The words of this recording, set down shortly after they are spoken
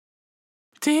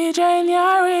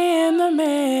DjNyari in the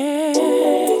mix.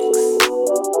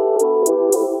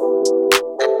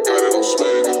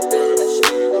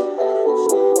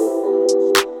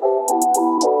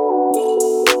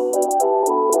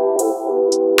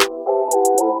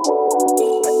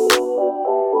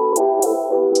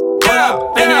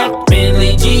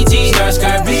 Bentley GT,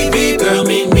 skirt BB, girl,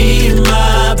 meet me in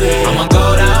my bed. I'ma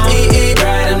go down,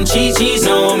 ride them Chi-Chis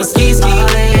on my ski.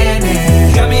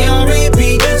 Got me on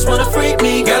repeat, just wanna freak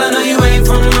me. Girl, I know you ain't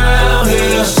from around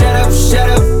here. Shut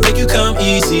up, make you come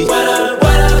easy. What up,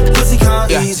 pussy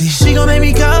come easy. She gon' make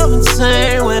me go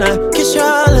insane when I kiss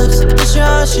your lips, kiss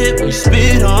your shit, when you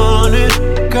spit on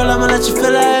it. Girl, I'ma let you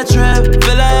feel that drip.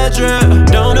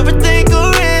 Don't overthink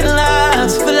or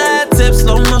realize. Feel that tip,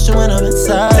 slow motion when I'm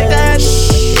inside. Take that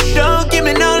don't give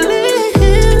me no leave.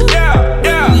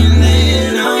 Yeah. You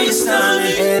laying on your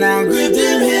stomach and I grip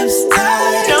them hips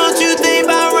tight. Don't you think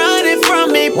about running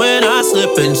from me when I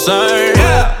slip inside?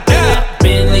 Yeah.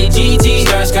 Bentley GT,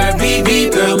 skirt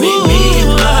BB, girl, meet me in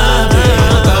my bed.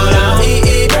 I'ma go down,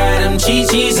 ride them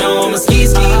Chi-Chis on my ski.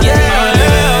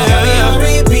 Yeah. Got me on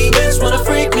repeat, just wanna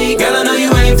freak me. Girl, I know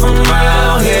you ain't from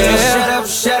around here.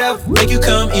 Shut up, make you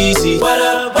come easy. What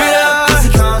up, pussy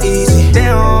come easy. They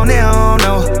don't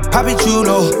know, Poppy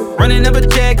Chulo. Running up a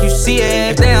check, you see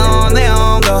it. They don't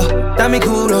go. Dame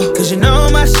culo, cause you know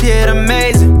my shit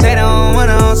amazing. They don't want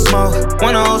no smoke.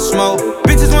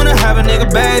 Bitches wanna have a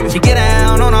nigga, baby. She get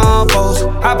down on all fours,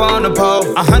 hop on the pole.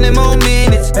 100 more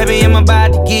minutes, baby, I'm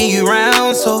about to give you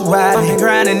round. So riding,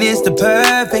 grinding, it's the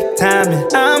perfect timing.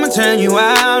 I'ma turn you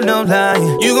out, no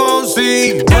lying. You gon'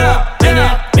 see.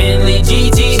 Bentley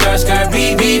GT, skirt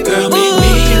BB, girl, meet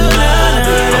me in my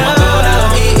bed. I'ma go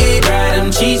down, ride them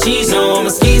Chi-Chis on my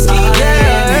ski.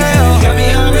 Yeah. Got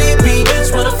me on repeat,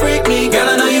 just wanna freak me. Girl,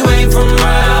 I know you ain't from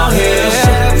around here.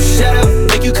 Shut up,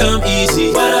 make you come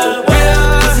easy. What up,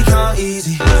 pussy come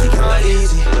easy.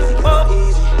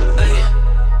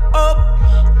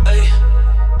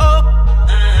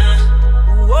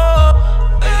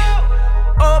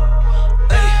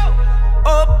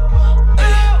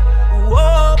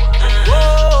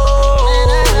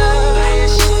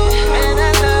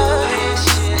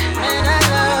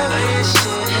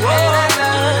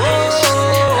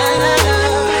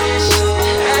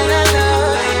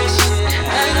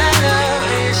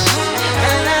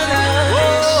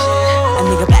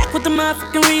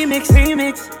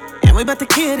 Remix, and we bout to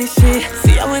kill this shit.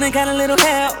 See, I went and got a little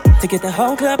help to get the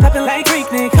whole club poppin' like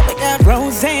Greek Nick. We got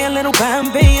rosé, a little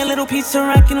Bombay, a little piece of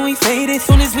rock, and we fade it.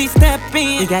 Soon as we step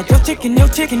in, you got your chicken,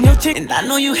 and I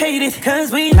know you hate it,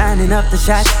 cause we lining up the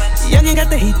shots. Young, you got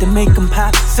the heat to make them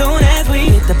pop. Soon as we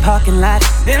hit the parking lot,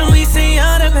 then we see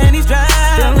all the panties dry.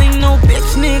 There ain't no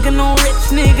bitch nigga, no rich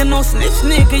nigga, no snitch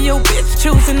nigga. Yo, bitch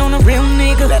choosing on a real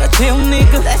nigga, let a chill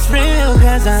nigga. That's real,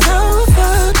 cause I'm so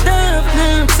fucked up,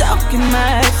 now I'm talking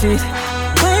my shit.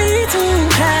 Way too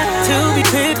high to be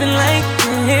tripping like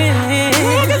this.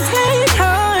 Niggas hate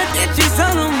hard, bitches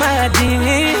all on my dick.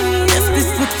 If this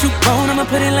what you want, I'ma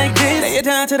put it like this. Lay it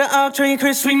down to the off train,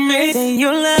 Chris remix. Say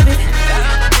you love it,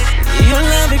 you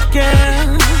love it,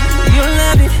 girl. You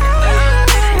love it,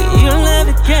 you love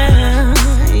it, girl.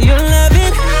 You love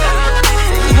it,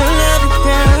 you love it,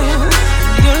 girl.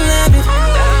 You love it,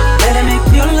 let it make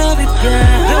you love it,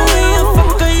 girl. The way I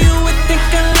fuck her, you would think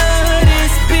I love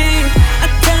this beat. I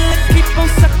tell her keep on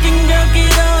sucking, girl,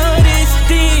 get all this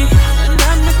deep. And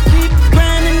I'ma keep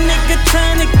grinding, nigga,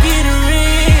 tryna get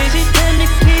rich. She let me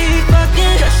keep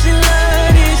fucking, cause she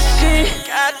love this shit.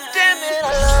 God damn it, I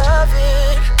love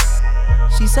it.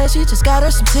 She said she just got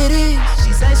her some titties.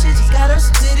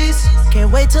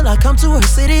 Can't wait till I come to her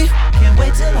city.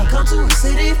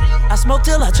 I smoke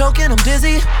till I choke and I'm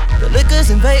dizzy. The liquor's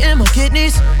invading my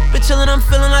kidneys. Been chillin', I'm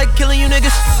feeling like killing you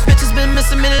niggas. Bitches been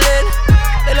missing me lately.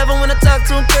 They love it when I talk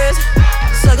to them crazy.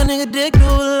 Suck a nigga dick, do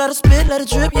a lot of spit, let it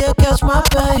drip. Yeah, catch my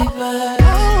baby.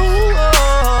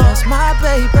 That's my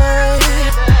baby.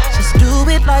 Just do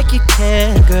it like you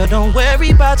can, girl. Don't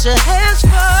worry about your hands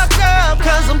fucked up,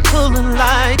 cause I'm pulling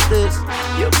like this.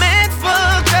 Your man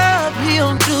fucked up, he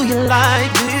don't do you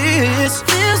like this.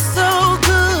 Feels so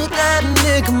good that a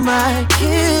nigga might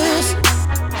kiss.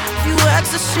 If you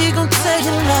ask her, she gon' tell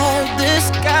you like this.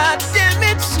 God damn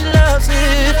it, she loves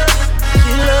it.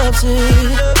 She loves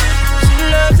it. She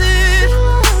loves it.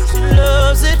 She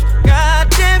loves it. God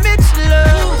damn it, she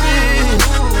loves it.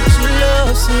 She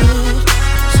loves it.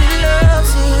 She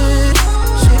loves it.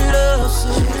 She loves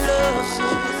it. She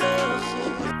loves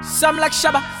it. Some like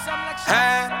Shabba.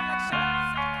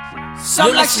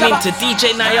 You're listening to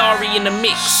DjNyari in the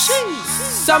mix.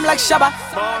 Some like Shabba.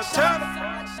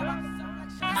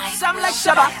 Some like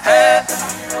Shabba.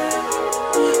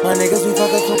 my niggas, we fuck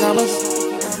up some commas.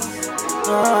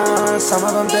 Some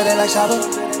of them dirty like Shabba.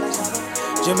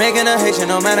 Jamaican or Haitian,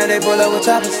 no matter, they pull up with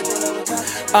choppers.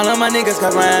 All of my niggas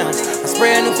got rounds. I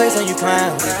spray a new face on you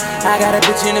clowns. I got a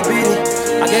bitch in the beat.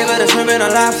 I gave her the shrimp and a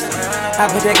lobster.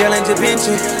 I put that girl in Da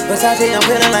Vinci. Versace, I'm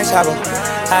feeling like Shabba.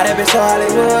 I that bitch so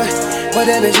Hollywood, but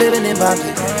that bitch living in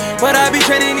Boston. But I be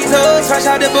training these hoes, fresh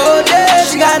out the boat, yeah.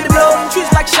 She got the blow and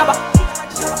trees like Shabba.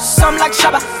 Some like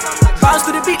Shabba. Bounce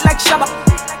to the beat like Shabba.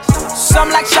 Some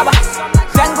like Shabba.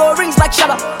 Tango rings like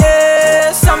Shabba.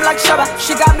 Yeah, some like Shabba.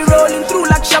 She got me rolling through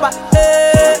like Shabba.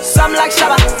 Yeah, some like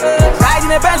Shabba. Riding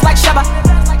the Benz like Shabba.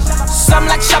 Some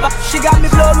like Shabba. She got me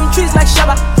blowing trees like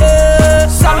Shabba. Yeah,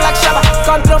 some like Shabba.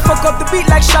 Control fuck up the beat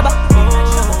like Shabba.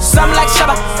 Some like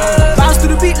Shabba. Bounce to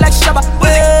the beat like Shabba.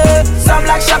 Yeah, some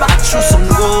like Shabba. I chew some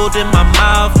gold in my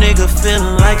mouth, nigga,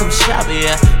 feeling like I'm Shabba,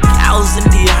 yeah. Cows in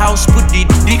the house, put the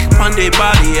dick on their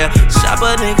body, yeah.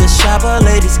 Shabba, nigga, Shabba,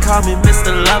 ladies call me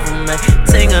Mr. Loverman.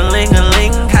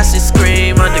 Ting-a-ling-a-ling, how she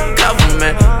scream undercover,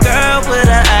 man. Girl with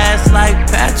her ass like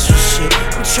Patrick shit.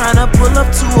 I'm tryna pull up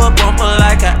to a bumper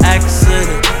like an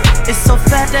accident. It's so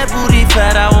fat, that booty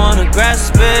fat, I wanna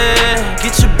grasp it.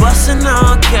 Get you bustin'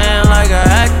 on can like an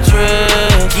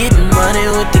actress. Getting money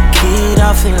with the kid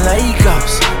off in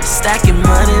Lagos. Stacking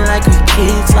money like we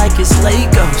kids, like it's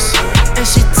Legos. And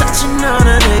she touching on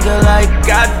a nigga like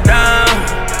goddamn.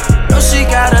 No, she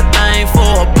got a thing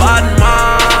for a bottom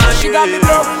line. She got me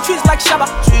blowing trees like Shabba.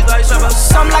 Trees like Shabba.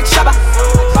 Some like Shabba.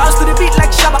 Bounce to the beat like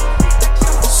Shabba.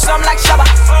 Some like Shabba.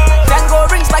 Tango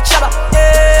rings like Shabba.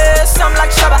 Yeah, some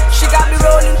like Shabba. She got me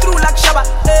rolling through like Shabba.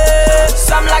 Yeah,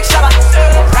 some like Shabba.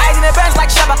 Riding the Benz like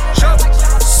Shabba.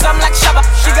 Some like Shabba.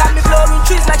 She got me blowing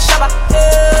trees like Shabba.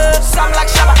 Yeah, some like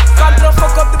Shabba. Control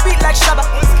fuck up the beat like Shabba.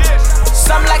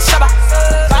 Some like Shabba.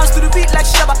 Bounce to the beat like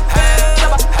Shabba.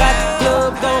 Shabba. Got the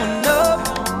club going up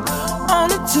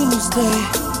on a Tuesday.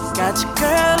 Got your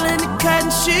girl in the cotton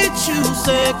shit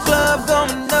Tuesday. Club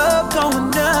going up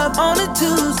on a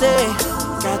Tuesday.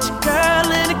 Got your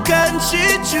girl in the cotton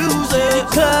shit Tuesday.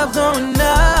 Club going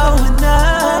up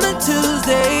on a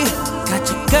Tuesday. Got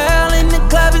your girl in the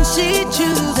club and she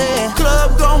Tuesday.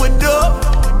 Club going up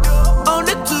on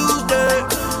a Tuesday.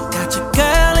 Got your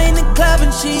girl in the club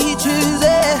and she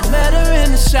Tuesday. Met her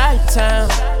in the Chi-Town.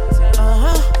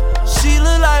 She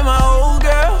look like my old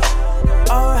girl.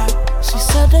 Alright. She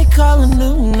said they call her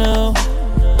Nuno.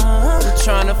 They're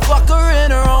tryna fuck her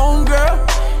in her own girl.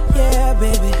 Yeah,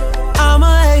 baby. I'm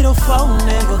a 804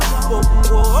 nigga.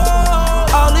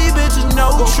 All these bitches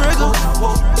no trigger.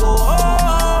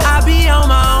 I be on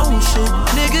my own shit.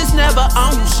 Niggas never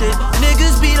own shit.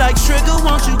 Niggas be like Trigger,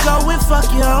 won't you go and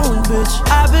fuck your own bitch?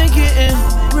 I been getting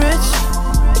rich.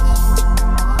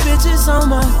 Bitches on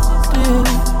my dick.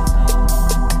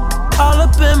 All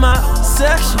up in my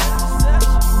section.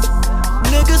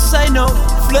 Niggas say no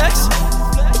flex.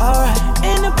 Alright.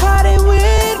 In the party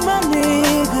with my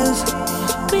niggas,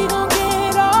 we gon'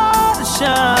 get all the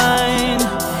shine.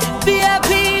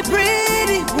 VIP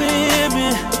pretty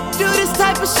women do this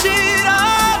type of shit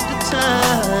all the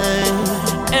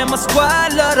time. And my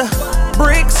squad love the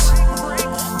bricks.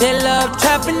 They love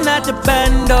trapping at the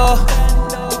bando.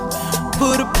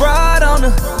 Put a broad on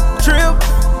the trip.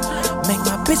 Make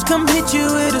my bitch come hit you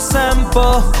with a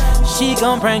sample. She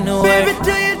gon' bring the work. Baby,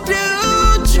 do you do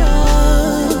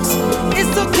drugs?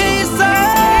 It's okay, it's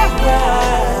alright.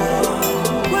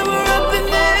 When we're up in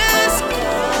this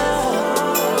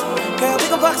club, girl, we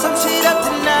gon' fuck some shit up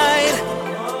tonight.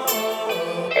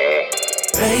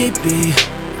 Baby,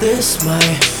 this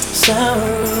might sound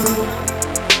rude.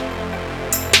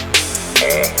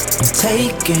 I'm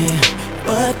taking,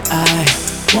 but I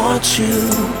want you.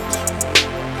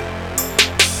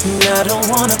 And I don't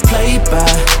wanna play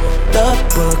by the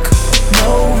book,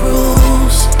 no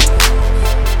rules.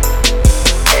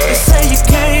 They say you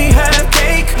can't have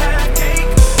cake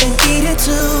and eat it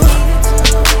too,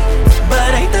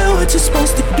 but ain't that what you're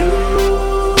supposed to do?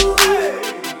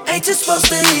 Ain't you supposed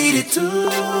to eat it too?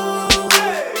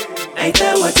 Ain't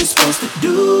that what you're supposed to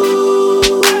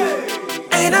do?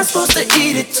 Ain't I supposed to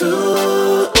eat it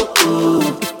too?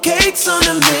 Cake's on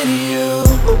the menu.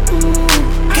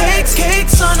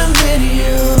 Cakes on the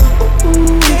menu.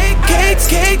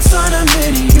 Cakes on the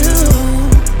menu.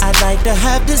 I'd like to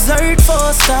have dessert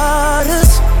for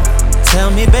starters. Tell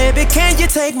me, baby, can you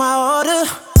take my order?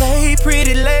 Hey,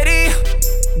 pretty lady,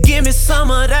 give me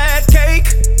some of that cake.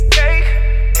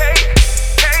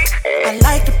 I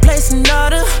like the place in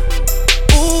order.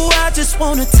 Ooh, I just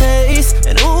wanna taste.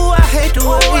 And ooh, I hate to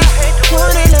wait.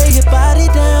 Wanna lay your body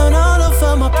down all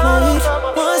over my plate.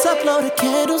 Once I blow the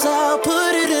candles out,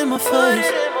 put it in my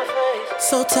face.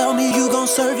 So tell me you gon'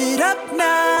 serve it up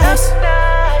nice.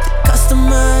 The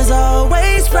customer's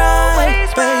always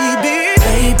right, baby.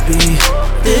 Baby,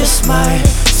 this might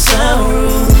sound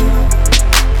rude.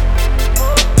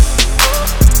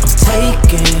 I'm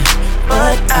taking,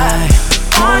 but I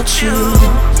want you.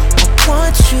 I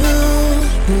want you.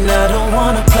 And I don't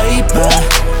wanna play by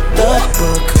the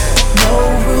book. No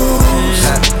rules.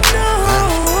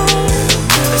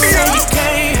 So you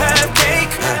can't have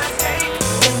cake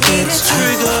and eat a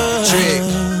trigger.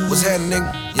 What's happening?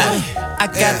 Yeah. I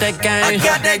got that game. I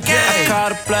got that game. I call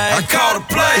the play. I call the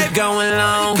play. We going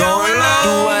long. Going long.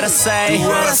 Do what I say. Do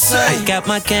what I say. I got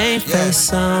my game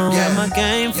face on. Yeah. Got my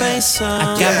game face on.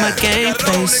 I got my game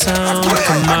face on.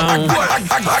 Come on.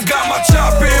 I got my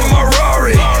chopper in my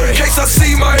Rari. In case I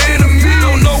see my enemy.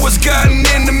 Don't know what's gotten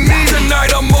into me.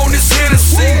 Tonight I'm on this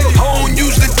Hennessy. I don't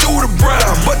usually do the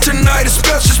brown, but tonight is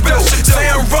special.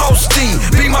 Sam Rothstein,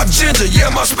 be my ginger, yeah,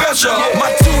 my special.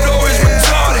 My two-door is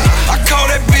retarded. I call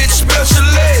that bitch special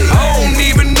ed. I don't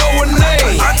even know her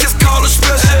name. I just call her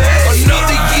special ed.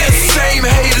 Another year, same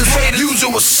haters.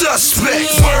 Usual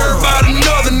suspect. Word about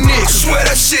another nigga. Swear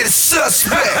that shit is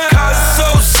suspect. I was so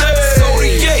sad. So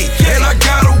the gate, and I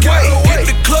gotta wait. Hit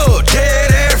the club,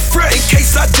 dead air fresh. In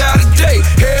case I die today,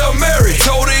 Hail Mary.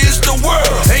 Told her it's the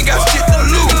world. Ain't got shit to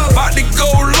lose. About to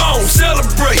go long,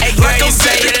 celebrate. Hey, like girl, I'm you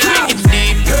say Santa it like Cruz. it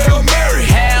deep. Hail Mary.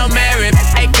 Hail Mary.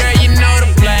 Hey, girl, you know the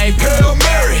play. Hail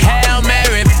Mary. Hail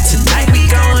Mary. Tonight we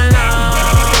going on.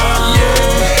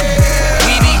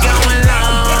 We be going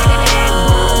on.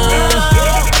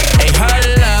 Hey,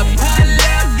 huddle up.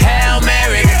 Hail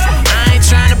Mary. I ain't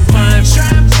tryna punch.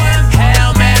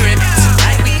 Hail Mary.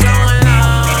 Tonight we going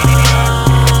on.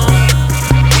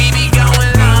 We be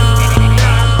going on.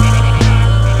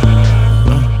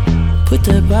 Put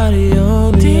that body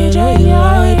on me.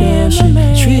 DjNyari that shit.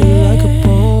 Treat it like a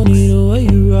pony. The way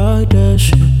you ride that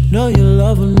shit. Know you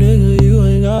love a nigga. You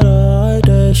ain't gotta hide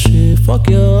that shit. Fuck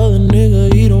your other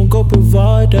nigga. You don't go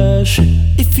provide that shit.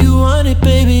 If you want it,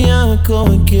 baby, I'ma go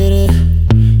and get it.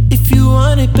 If you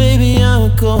want it, baby, I'ma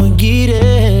go and get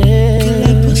it. Kill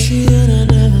that pussy and I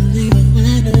never leave a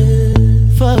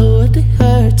minute. Fuck what they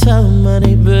heard, tell them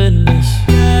money business.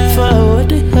 Fuck what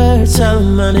they heard, tell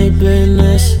them money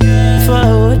business. Fuck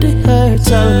what they heard,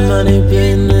 tell them money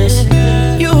business.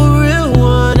 You a real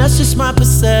one, that's just my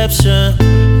perception.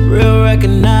 Real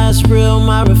recognize, real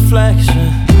my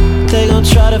reflection. They gon'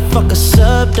 try to fuck us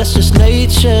up, that's just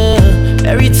nature.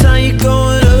 Every time you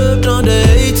going up, don't they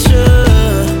hate ya?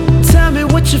 Tell me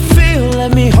what you feel,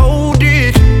 let me hold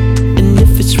it. And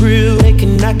if it's real, they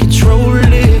cannot control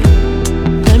it.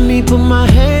 Let me put my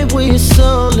hand where your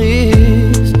soul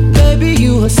is. Baby,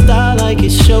 you a star like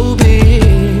it's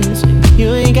showbiz.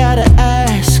 You ain't gotta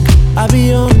ask, I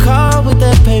be on call with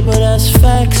that paper, that's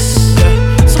facts.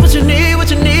 So what you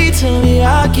need, tell me,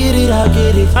 I'll get it, I'll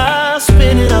get it. I'll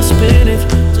spin it,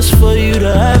 just for you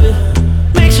to have it.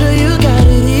 Make sure you got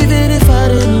it, even if I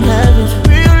didn't have it.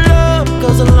 Real love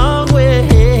goes a long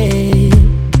way.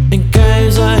 In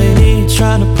games I ain't even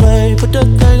tryna play. Put that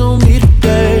thing on me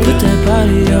today. Put that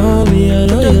body on me, I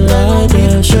know you like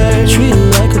that shit. Treat it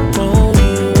like a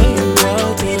pony, when you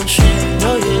walk that shit.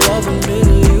 Know you love a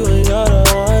nigga, you ain't gotta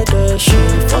hide that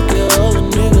shit. Fuck your other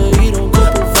nigga, you don't go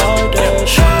provide that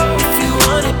shit. If you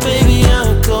want it, baby,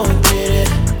 I'ma go and get it.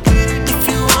 If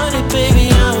you want it, baby,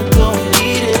 I'ma go and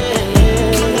eat it.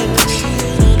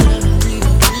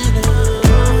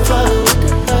 Fuck what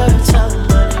they heard, tell them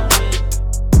money.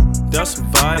 That's a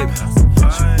vibe.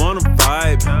 She wanna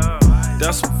vibe.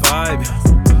 That's a vibe.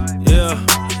 Yeah,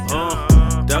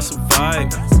 that's a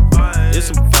vibe. It's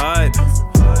a vibe.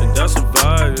 And that's a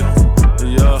vibe.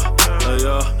 Yeah.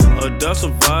 That's a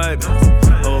vibe.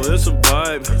 Oh, it's a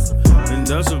vibe. And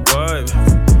that's a vibe.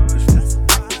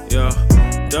 Yeah,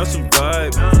 that's a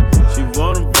vibe. She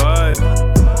wanna vibe.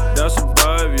 That's a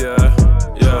vibe.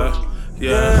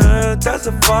 Yeah. That's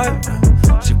a vibe.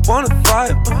 She wanna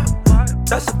vibe.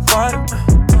 That's a vibe.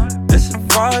 It's a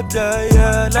vibe,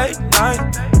 yeah. Late night.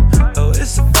 Oh,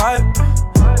 it's a vibe.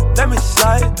 Let me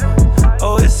slide.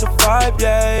 Oh, it's a vibe,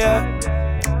 yeah.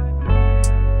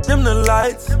 Dim the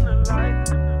lights.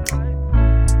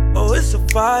 Oh, it's a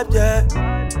vibe, yeah.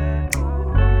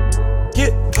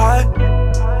 Get high.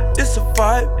 It's a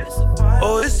vibe.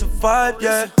 Oh, it's a vibe,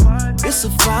 yeah. It's a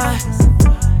vibe,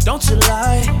 don't you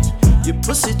lie. Your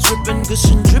pussy dripping,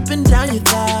 gushing, dripping down your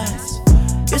thighs.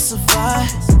 It's a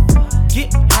vibe,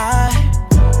 get high,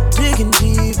 digging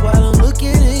deep while I'm looking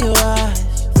in your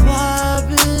eyes.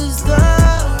 Vibe is the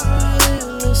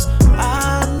realest,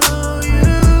 I know you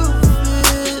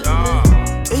feel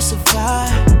it. It's a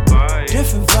vibe,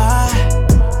 different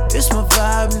vibe. It's my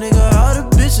vibe, nigga, all the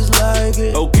bitches like it.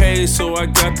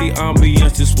 the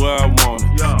ambience is where I want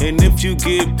it. And if you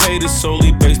get paid, it's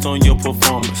solely based on your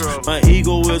performance. My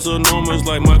ego is enormous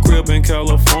like my crib in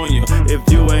California. If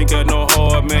you ain't got no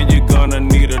heart, man, you're gonna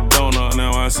need a donor.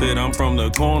 Now I said I'm from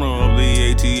the corner of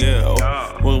the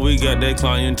ATL. Well, we got that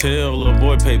clientele, little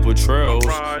boy paper trails.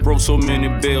 Broke so many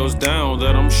bills down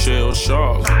that I'm shell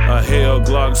shocked. A hell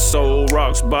Glock sold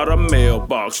rocks by the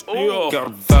mailbox. Got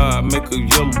a vibe, make a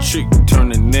yellow chick turn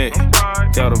the neck.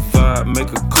 Got a vibe,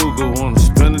 make a cougar wanna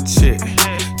spin a check.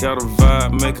 Got a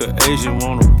vibe, make a Asian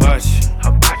wanna bite you.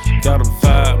 Got a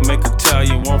vibe, make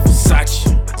Italian want Versace.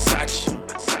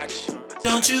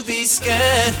 Don't you be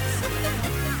scared.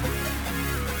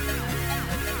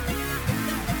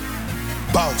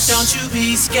 Boss. Don't you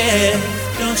be scared.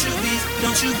 Don't you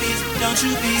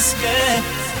be scared.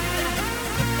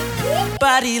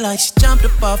 Body like she jumped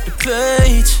up off the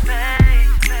page.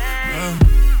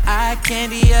 Eye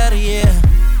candy out of here.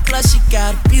 Plus she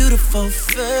got a beautiful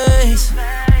face.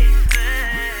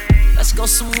 Let's go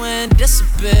somewhere and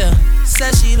disappear.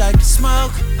 Said she like to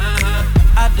smoke,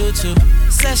 I do too.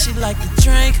 Said she like to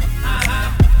drink,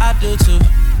 I do too.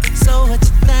 So what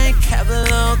you think? Have a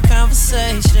little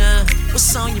conversation.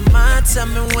 What's on your mind? Tell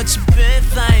me what you been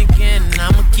thinking.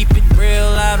 I'ma keep it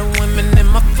real, a lot of women in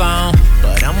my phone,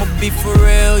 but I'ma be for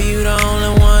real, you the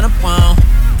only one I want.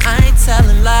 I ain't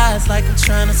telling lies like I'm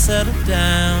trying to settle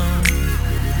down.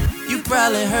 You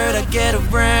probably heard I get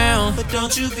around, but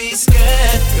don't you be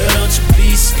scared. Girl, don't you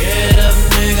be scared of a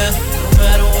nigga. No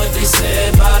matter what they say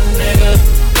about a nigga.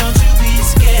 Don't you be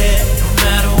scared. No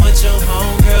matter what your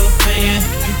homegirl opinion.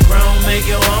 You grown, make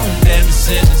your own damn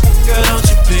decisions. Girl, don't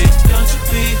you be.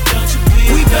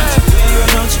 We back. Girl,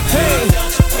 don't you be. Don't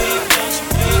you be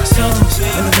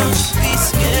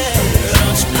scared. Girl,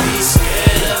 don't you be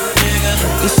scared of a nigga.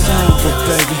 It's simple,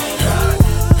 baby.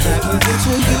 I can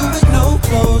picture you with no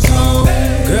clothes on.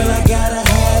 Girl, I gotta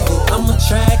have it. I'm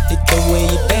attracted the way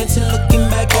you dancing, looking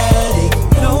back at it.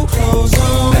 No clothes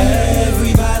on.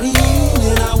 Everybody in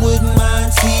it, I wouldn't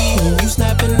mind seeing you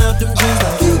snapping up them jeans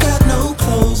like you got no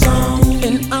clothes on.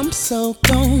 And I'm so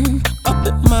gone, up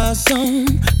in my zone.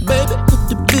 Baby, with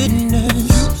the business.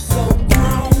 You so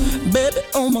grown. Baby,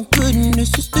 oh my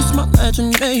goodness, is this my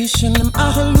imagination? Am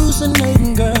I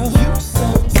hallucinating, girl? You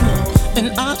so grown. And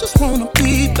I just wanna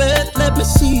be bad. Let me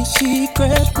see your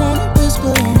secret. Wanna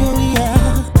whisper in your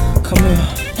ear. Come here.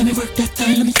 Let me work that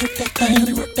thing. Let me work that thing. Let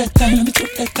me work that thing. Let me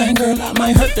work that thing. Girl, I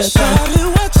might hurt that thing.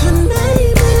 Shawty, what your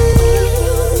name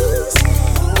is?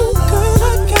 Oh, girl, I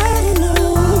gotta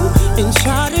know. And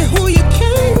shawty, who you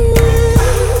came with?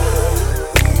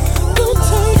 Don't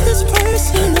take this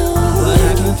personal. But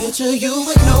I can picture you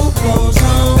with no clothes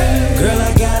on. Girl,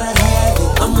 I gotta have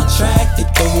it. I'm attracted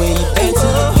the way you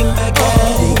dancing, looking back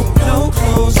at it. No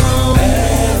clothes on.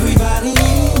 Everybody in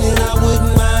it, I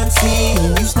wouldn't mind seeing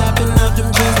you snapping up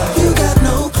them jeans like you got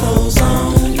no clothes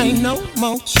on. Ain't no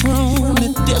more tron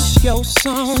if this your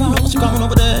song. Why don't you go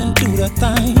over there and do that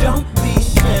thing? Don't be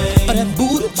ashamed. Or that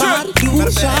booty body,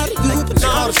 you shot it, you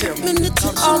been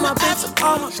all my bitches,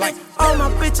 all my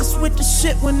bitches with the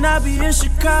shit when I be in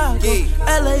Chicago.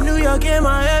 LA, New York, and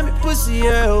Miami, pussy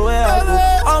everywhere I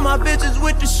go. All my bitches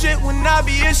with the shit when I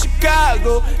be in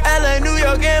Chicago. LA, New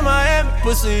York, and Miami,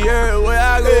 pussy everywhere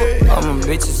I go. All my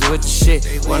bitches with the shit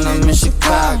when I'm in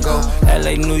Chicago.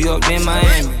 LA, New York, and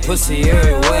Miami, pussy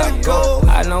everywhere I go.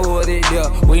 I know what it is,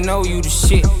 we know you the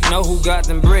shit. Know who got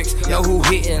them bricks, know who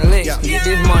hitting licks. Get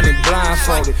this money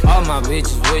blindfolded. All my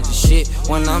bitches with the shit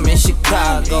when I'm in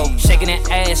Chicago. Shaking that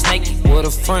ass naked with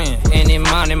a friend and in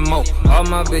money mo. All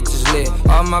my bitches lit,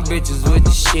 all my bitches with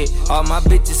the shit. All my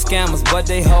bitches scammers, but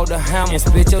they hold a hammer and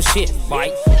spit your shit,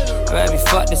 bite. Baby,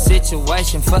 fuck the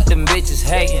situation, fuck them bitches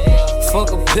hating.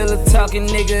 Fuck a pillow talking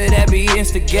nigga that be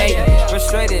instigating.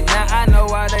 Frustrated, now I know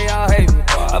why they all hate me.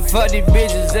 I fuck these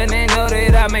bitches and they know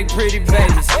that I make pretty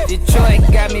babies. Detroit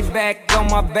got me back on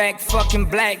my back, fucking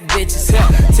black bitches.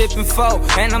 Tipping four,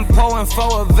 and I'm pouring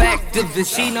for a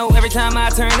activist. She know every time I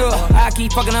turn up, I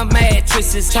keep fucking up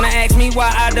mattresses. Tryna ask me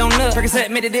why I don't look. Percocet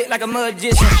made it like a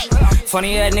magician.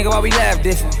 Funny ass nigga, why we laugh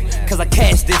different? Cause I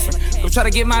cash different. Go try to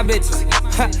get my bitches.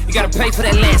 You gotta pay for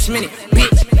that last minute,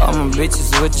 bitch. All my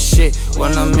bitches with the shit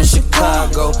when I'm in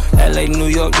Chicago. LA, New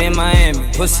York, then Miami,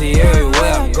 pussy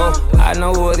everywhere I go. I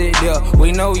know what it is,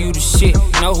 we know you the shit.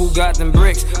 Know who got them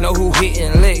bricks, know who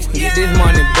hitting licks. Get this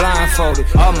money blindfolded.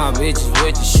 All my bitches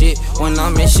with the shit when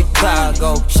I'm in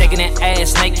Chicago. Shaking that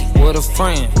ass naked with a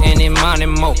friend and in money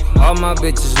mo. All my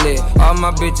bitches lit, all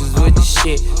my bitches with the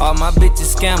shit. All my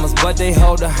bitches scammers, but they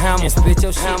hold a hammer and spit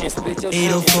your shit.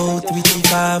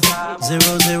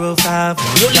 804-335-005.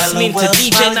 You're listening to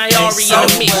DJ DjNyari in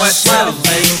the mix. Smiley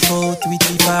face,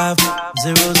 4335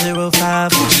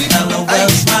 005. LOL,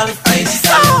 smiley face,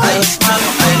 LOL,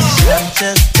 smiley face. Shawty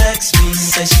just text me,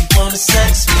 say she wanna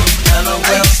sex me.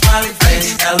 LOL, smiley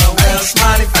face, LOL,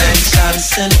 smiley face. Shawty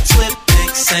send a twit pic,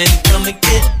 saying come and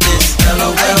get this.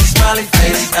 LOL, smiley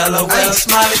face, LOL,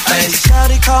 smiley face.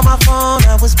 Shawty called my phone,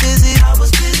 I was busy.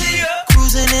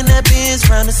 Cruising in that Benz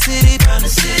round the city.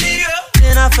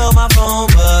 Then I felt my phone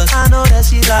buzz. I know that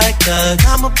she like that.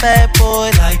 I'm a bad boy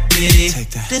like Diddy.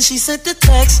 Then she sent the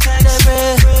text that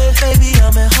read, baby,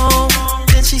 I'm at home.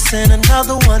 Then she sent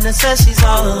another one that says she's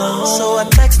all alone. So I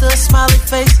text her a smiley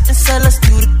face and said, let's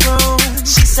do the grown.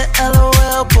 She said,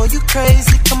 LOL, boy, you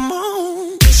crazy, come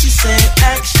on. Then she said,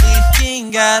 actually, you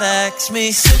ain't gotta ask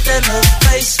me. Sit that little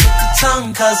face with the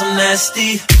tongue, cause I'm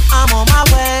nasty. I'm on my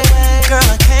way, girl,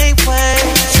 I can't wait.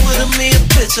 Twitter me a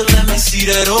picture, let me see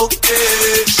that okay.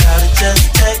 Shawty just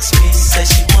text me, say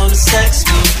she wanna sex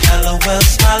me. LOL,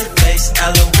 smiley face,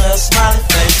 LOL, smiley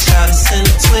face. Shawty send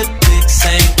a twit pic,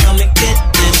 saying come and get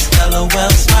this. LOL,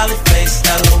 smiley face,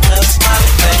 LOL,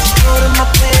 smiley face. Go to my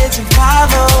page and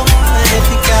follow, and if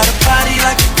you got a body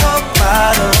like a Coke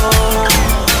bottle.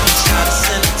 Shawty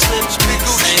send a twit pic,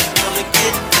 saying come and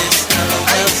get this.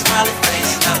 LOL, smiley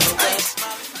face, LOL,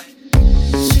 smiley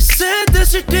face. She said that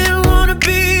she didn't wanna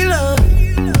be loved.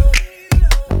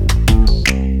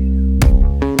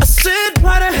 I said,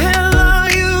 why the hell are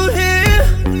you here?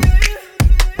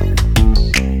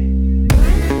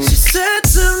 She said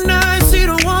some nights you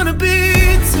don't wanna be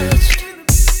touched.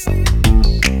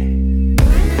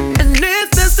 And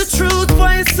if that's the truth,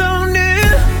 why it's so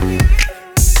near?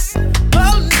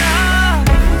 Oh no,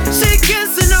 she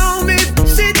kissing on me,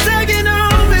 she tugging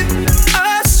on me.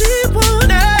 All she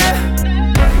wanted.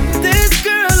 This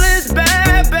girl is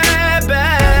bad, bad,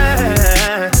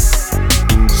 bad.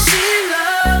 She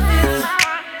love it.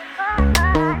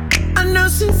 I know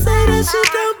she say that she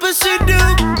don't, but she do.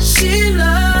 She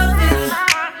love it.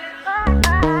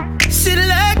 She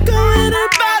let go and her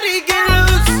body get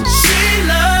loose. She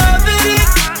love it.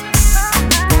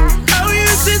 Oh,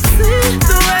 you should see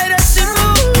the way that she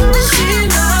moves. She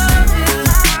love it.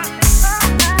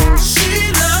 She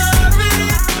love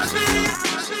it.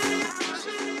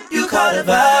 You caught a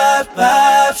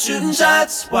vibe, shooting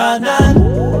shots, why not?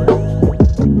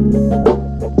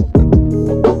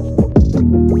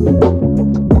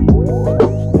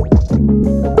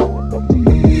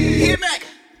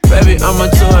 Baby, I'ma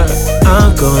do it.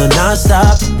 I'm going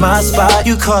non-stop, my spot.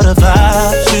 You caught a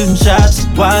vibe, shooting shots,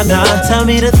 why not? Tell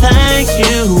me the things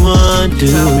you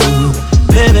undo.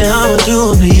 Baby, I'ma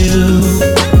do them to you.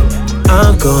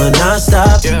 I'm going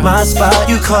non-stop, my spot.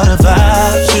 You caught a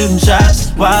vibe, shooting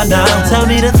shots, why not? Tell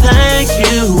me the things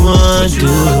you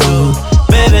undo.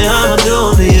 Baby, I'ma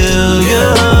do them to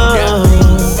you.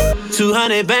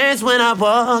 200 bands when I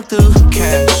walk through.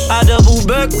 I double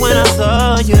back when I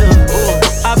saw you.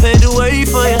 I paid the way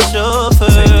for your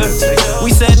chauffeur.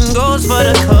 We setting goals for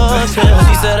the culture.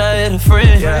 She said I had a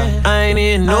friend, I ain't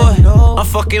even know it. I'm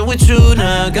fucking with you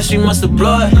now, guess she must have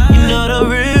blown it. You know the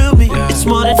real me, it's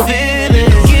more than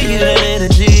feeling. Give you that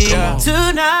energy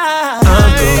tonight.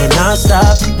 I'm going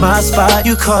non-stop, my spot.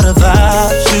 You caught a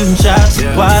vibe, shooting shots,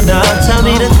 why not? Tell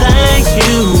me the things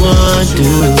you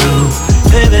undo.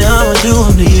 Baby, I'ma do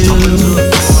them to you.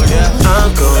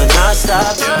 I'm going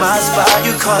non-stop, my spot.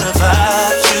 You caught a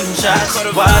vibe, shooting shots,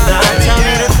 why not? Tell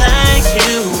me the things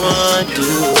you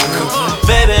undo.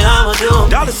 Baby, I'ma do them.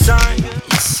 Dolla Sign.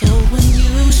 It's so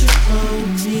unusual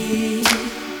me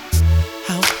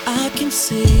how I can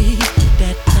see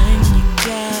that thing you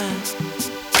got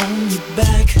on your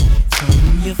back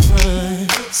from your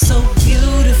front. So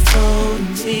beautiful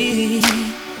to me.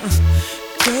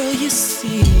 Girl, you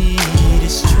see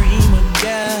this dream I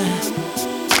got.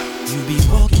 You be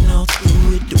walking all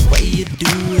through it the way you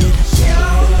do it.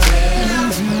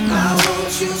 I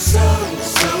want you so,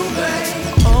 so bad.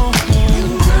 Oh, You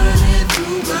running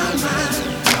through my mind.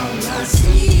 All I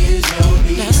see is your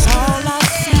beat. that's all I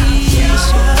see.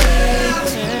 Shawty.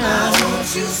 I want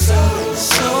you so,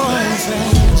 So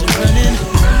bad, you're running.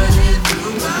 running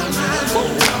through my mind.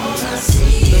 All I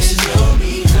see is your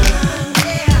behind.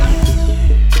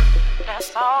 That's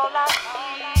all I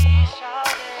see,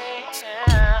 shawty.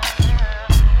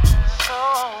 So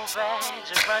bad,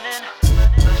 you're running.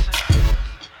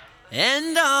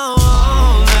 And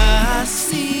all I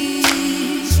see,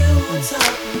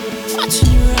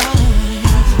 watching your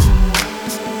eyes,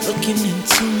 looking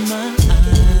into my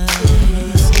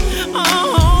eyes.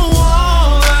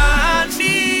 All I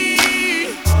need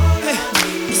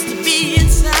is to be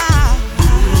inside.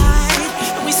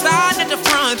 And we start at the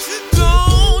front,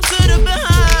 go to the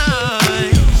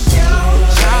behind.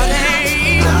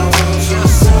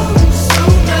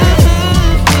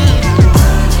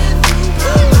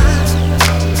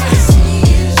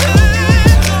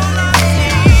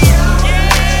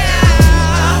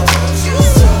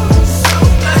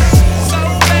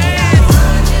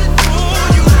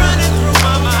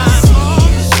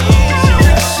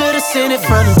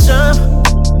 from the jump.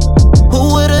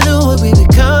 Who would've knew what we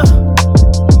become?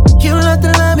 You love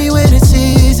to love me when it's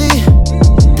easy,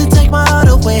 then take my heart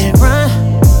away and run.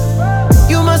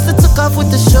 You must've took off with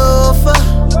the chauffeur.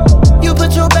 You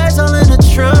put your bags all in the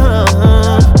trunk.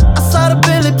 I saw the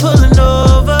Billy pulling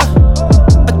over.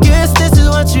 I guess this is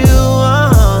what you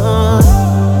want.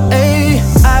 Hey,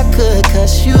 I could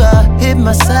cuss you out, hit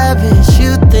my savage.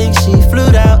 You think she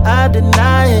flew out, I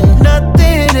deny it.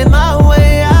 Nothing in my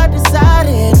way, I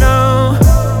decided no,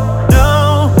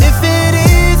 no. If it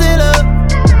isn't love,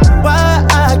 why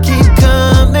I keep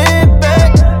coming back?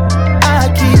 I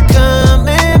keep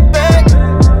coming back,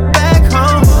 back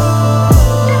home.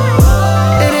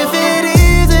 And if it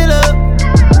isn't love,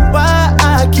 why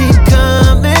I keep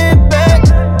coming back?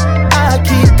 I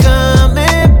keep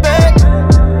coming back,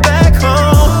 back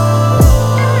home.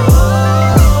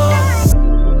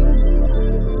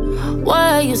 Why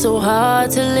are you so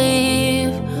hard to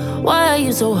leave? Why are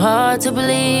you so hard to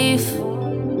believe?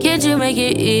 Can't you make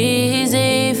it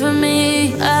easy for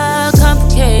me? I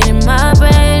complicated my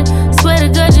brain. Swear to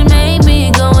God you made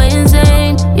me go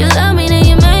insane. You love me then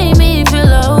you made me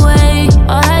feel away.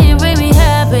 Oh how you bring me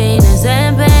happiness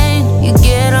and pain. You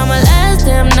get on my last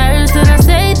damn nerves and I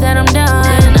say that I'm done.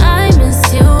 And I miss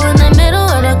you in the middle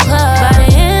of the club. By the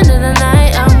end of the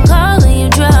night I'm calling you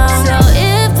drunk. So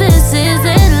if this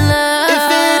isn't love,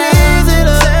 If it isn't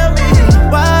love, tell me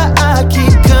why I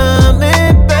keep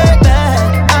coming back, back.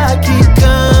 I keep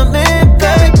coming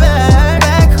back, back,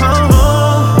 back home.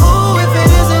 Ooh, if it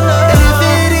isn't love, and if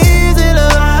it isn't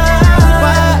love,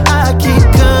 why I keep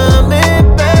coming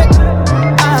back?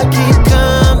 I keep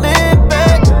coming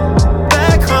back,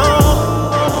 back home.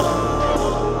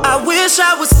 I wish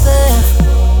I was there,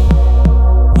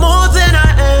 more than I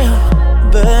am,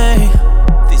 babe.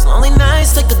 These lonely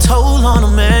nights take a toll on a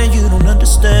man, you don't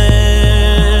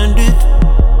understand it.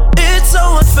 It's so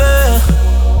unfair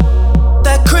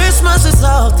that Christmas is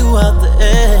all throughout the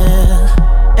air.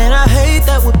 And I hate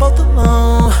that we're both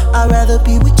alone. I'd rather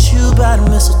be with you by the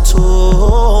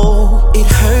mistletoe. It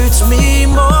hurts me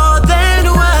more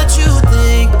than what you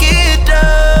think it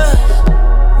does.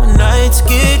 When nights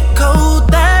get cold,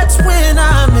 that's when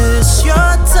I miss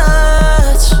your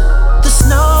touch. The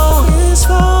snow is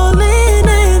falling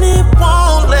and it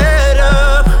won't let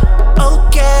up.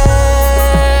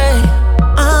 Okay,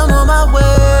 I'm on my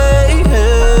way,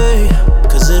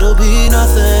 'cause it'll be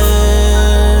nothing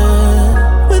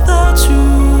without you.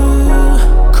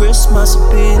 Christmas will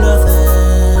be nothing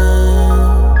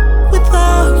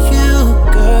without you,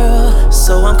 girl.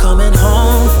 So I'm coming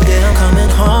home, yeah, I'm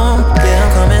coming home, yeah,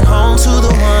 I'm coming home to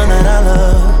the one that I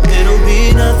love. It'll be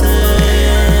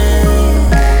nothing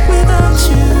without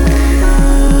you.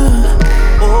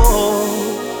 Oh,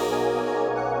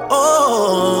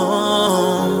 oh,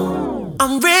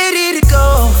 I'm ready to go,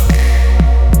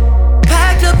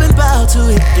 packed up and about to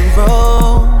hit the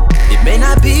road. It may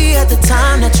not be at the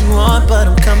time that you want, but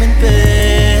I'm coming,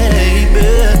 baby.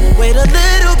 Wait a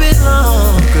little bit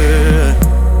longer,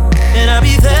 and I'll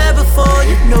be there before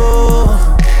you know.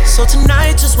 So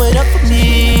tonight, just wait up for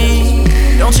me.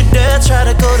 Don't you dare try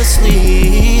to go to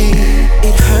sleep.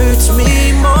 It hurts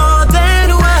me more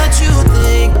than what you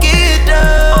think it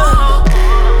does.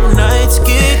 When nights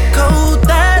get cold,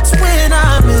 that's when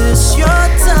I miss your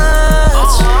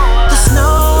touch. The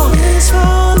snow is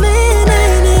falling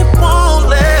and it won't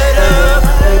let up.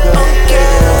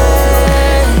 Okay,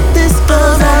 this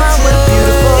goes on my way,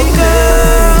 beautiful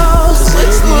girls.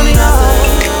 Which one of y'all?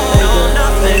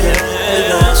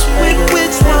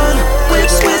 Which one?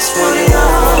 Which one of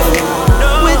y'all?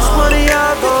 Which one of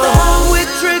y'all go with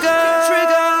trigger?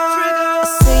 I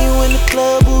see you in the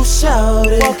club, who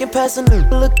shouted? Walking past and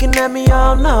looking at me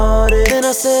all naughty. Then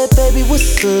I said, baby,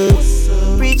 what's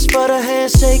up? Reach for the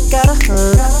handshake, got a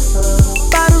hug.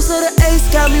 Bottles of the Ace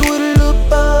got me with a little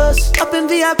buzz. Up in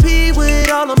VIP with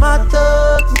all of my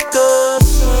thugs.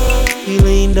 He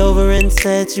leaned over and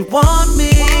said, you want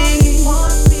me?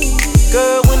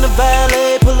 Girl, when the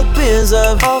valet pull the Benz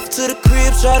up, off to the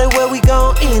crib, shawty, where we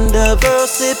gon' end up? Girl,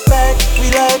 sit back,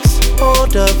 relax,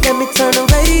 hold up, let me turn the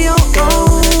radio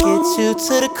on. Get you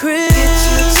to the crib,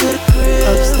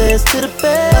 upstairs to the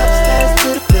bed,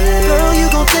 Girl, you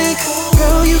gon' think,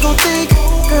 girl, you gon' think,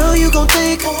 girl, you gon'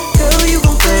 think, girl, you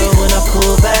gon' think. Girl, when I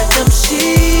pull back them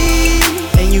sheets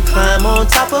and you climb on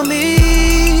top of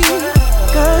me,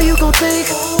 girl, you gon' think,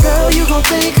 girl, you gon'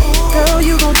 think, girl,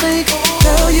 you gon' think,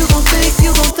 girl, you gon' think,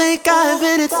 you gon' think I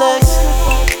invented sex.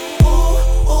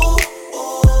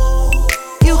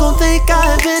 You gon' think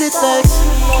I invented sex.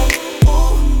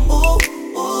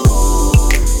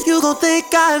 You gon'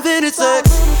 think I invented sex.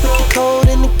 Put the code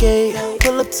in the gate,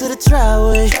 pull up to the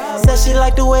driveway. Said she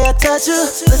like the way I touch her.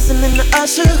 Listening to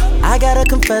Usher, I got a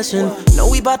confession. Know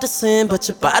we bout to sin, but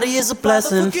your body is a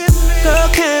blessing. Girl,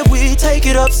 can't we take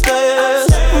it upstairs?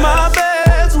 My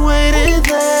bed's waiting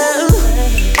there.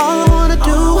 All I wanna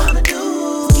do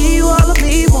is give you all of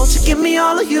me. Won't you give me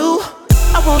all of you?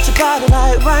 I want your body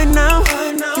like right now.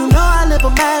 You know I live a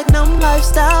magnum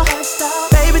lifestyle.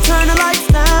 Baby, turn the lights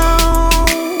down.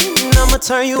 I'ma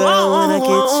turn you on when I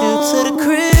get you to the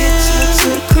crib.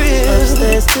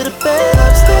 Upstairs to the bed.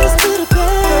 Upstairs to the bed.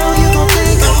 Girl, you gon'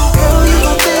 think. Girl, you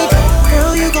gon' think.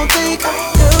 Girl, you gon' think.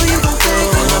 Girl, you gon' think.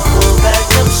 When I pull back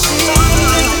them sheets,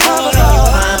 cover up, you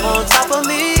climb on top of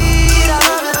me. I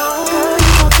love it all. Girl, you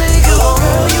gon' think. Girl,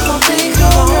 you gon' think.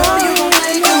 Girl, you gon'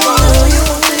 think. Girl, you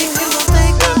gon' think. You gon'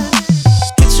 think.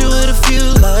 Get you with a few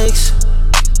likes.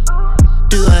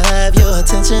 Do I have your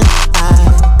attention? I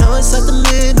know it's at the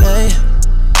midnight,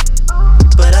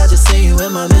 but I just see you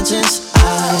in my mentions.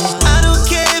 I don't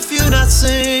care if you're not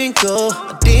single.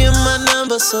 I DM my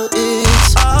number, so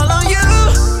it's all on you.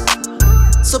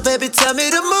 So baby, tell me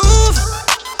to move.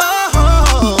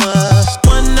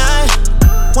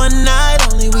 One night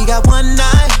only. We got one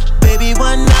night, baby.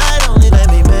 One night only. Let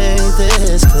me make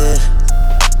this clear.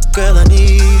 Girl, I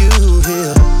need you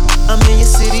here. I'm in your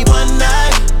city one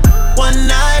night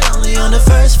only. On the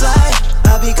first flight,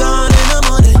 I'll be gone in the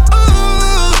morning.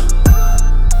 Ooh,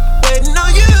 waiting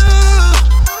on you.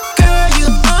 Girl, you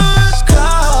on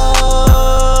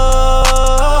call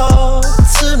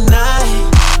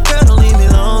tonight. Girl, don't leave me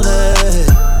lonely.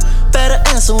 Better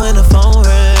answer when the phone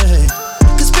rings.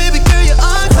 Cause baby girl, you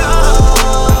on call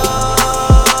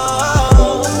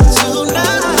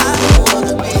tonight. I don't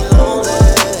wanna be lonely.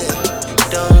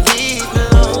 Don't leave me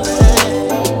lonely.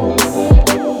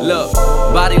 Look,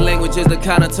 body language is the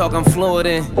kind of talk I'm fluent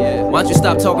in. Why don't you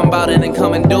stop talking about it and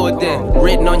come and do it then?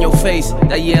 Written on your face,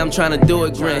 that yeah, I'm trying to do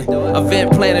it, grin.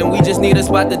 Event planning, we just need a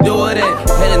spot to do it in.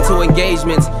 Heading to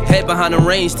engagements, head behind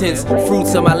arranged tents.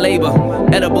 Fruits of my labor,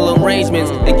 edible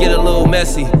arrangements. It get a little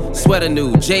messy, sweater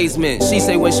new, Jay's mint. She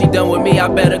say when she done with me, I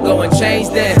better go and change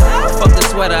that. Fuck the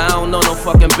sweater, I don't know no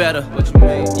fucking better.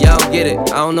 Y'all don't get it,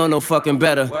 I don't know no fucking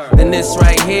better than this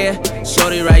right here,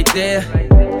 shorty right there.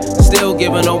 Still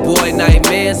giving old boy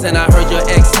nightmares, and I heard your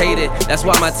ex hated. That's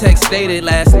why my text stated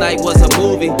last night was a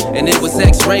movie, and it was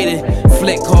X-rated.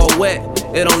 Flick called Wet,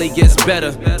 it only gets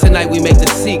better. Tonight we make the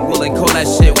sequel and call that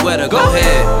shit wetter. Go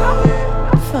ahead.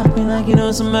 Fuck me like you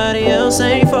know somebody else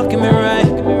ain't fucking me right.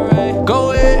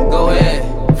 Go ahead. Go ahead.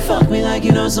 Fuck me like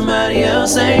you know somebody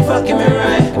else ain't fucking me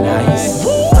right. Nice.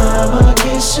 I'ma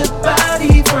kiss your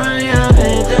body from your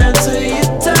head down to your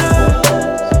toes.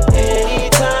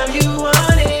 Anytime you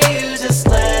want it, you just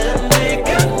let a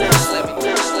nigga know.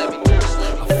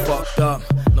 I fucked up,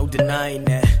 no denying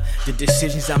that. The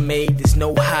decisions I made, there's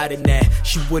no hiding that.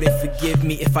 She wouldn't forgive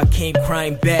me if I came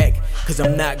crying back, cause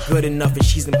I'm not good enough and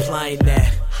she's implying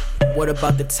that. What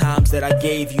about the times that I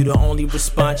gave you? The only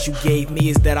response you gave me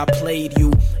is that I played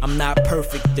you. I'm not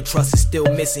perfect, the trust is still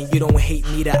missing. You don't hate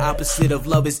me, the opposite of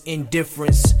love is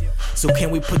indifference. So can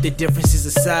we put the differences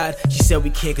aside? She said we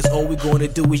can't, cause all we're gonna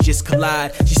do is just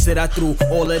collide. She said I threw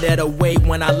all of that away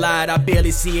when I lied. I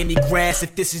barely see any grass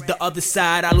if this is the other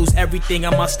side. I lose everything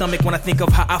on my stomach when I think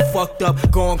of how I fucked up.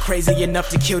 Going crazy enough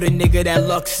to kill the nigga that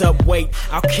lucks up. Wait,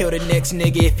 I'll kill the next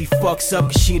nigga if he fucks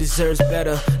up, cause she deserves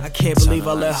better. I can't believe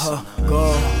I let her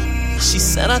go. She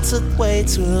said I took way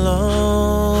too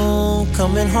long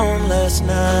coming home last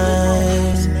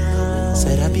night.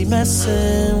 Said I'd be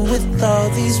messing with all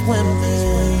these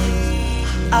women.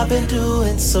 I've been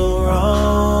doing so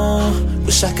wrong.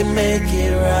 Wish I could make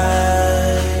it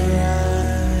right.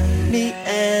 Me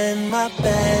and my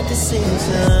bad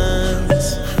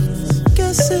decisions.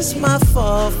 Guess it's my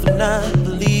fault for not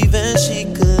believing she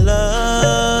could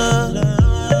love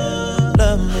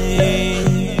me.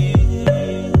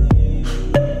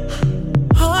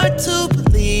 Hard to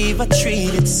believe I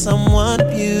treated someone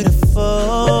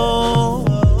beautiful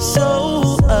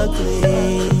so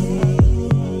ugly.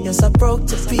 Yes, I broke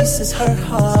to pieces her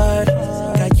heart.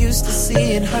 Got used to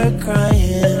seeing her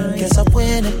crying. Guess I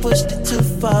went and pushed it too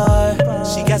far.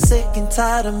 She got sick and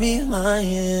tired of me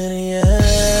lying,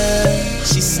 yeah.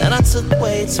 She said I took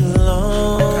way too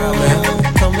long.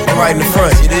 I'm right in the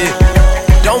front, you did.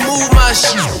 Don't move my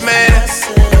shit, man.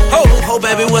 Ho,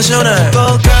 baby, what's your name?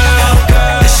 Go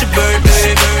girl, it's your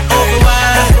birthday. Over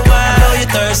wide, I know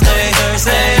you're thirsty.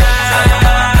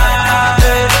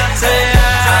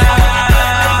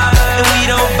 And we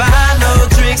don't buy no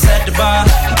drinks at the bar.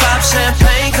 Pop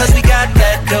champagne cause we got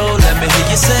that dough. Let me hear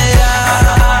you say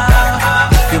ah.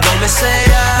 You want me say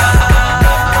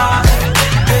ah.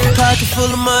 Pocket full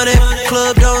of money,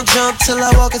 club don't jump till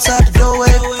I walk outside the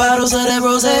doorway. Bottles of that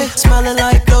rosé, smelling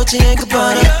like Dolce &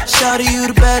 Gabbana. Shawty, you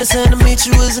the baddest, and to meet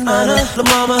you is an honor. La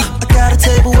mama, I got a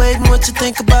table waiting, what you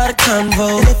think about a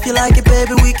convo? And if you like it,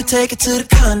 baby, we can take it to the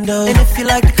condo. And if you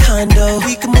like the condo,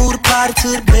 we can move the party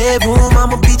to the bedroom.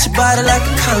 I'ma beat your body like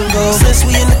a Congo. Since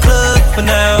we in the club, for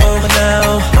now,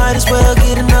 might as well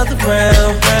get another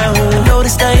round. I know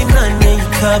this ain't nothing in your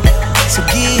cup, so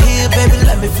get here, baby,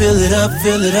 let me fill it up.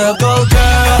 Go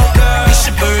girl, it's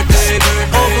your birthday,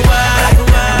 over wide,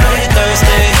 know you're thirsty.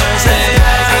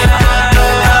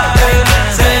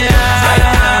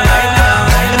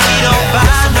 And we don't buy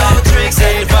no drinks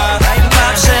at the bar,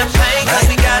 pop champagne 'cause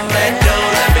we got that dough.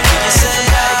 Let me hear you say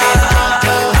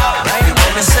you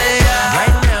wanna say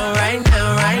right now.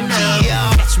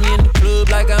 Catch me in the club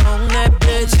like I own that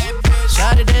bitch.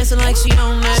 Shawty dancing like she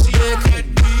own that dick.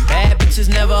 Bad bitches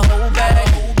never hold back.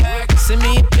 Send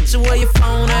me a picture where your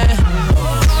phone at.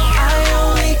 I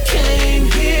only came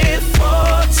here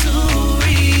for 2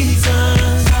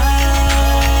 reasons.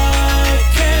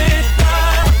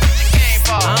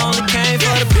 I only came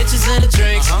for the bitches and the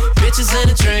drinks. Bitches and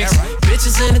the drinks.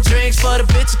 Bitches and the drinks for the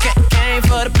bitches. Came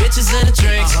for the bitches and the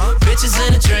drinks. Bitches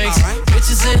and the drinks.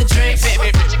 Bitches and the drinks.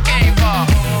 Baby, bitch, you came for.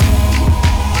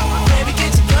 Baby,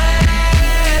 get your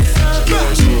glass up.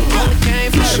 Only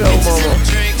came for the bitches and the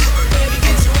drinks.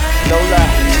 No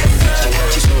lie.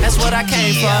 That's what I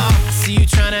came for. I see you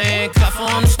tryna handcuff her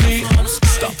on the street.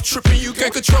 Stop tripping, you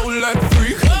can't control that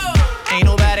freak. Ain't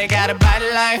nobody got a body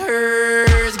like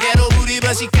hers. Ghetto booty,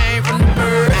 but she came from the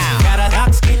birds. Got a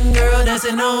dark-skinned girl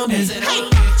dancing on me.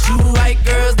 2 white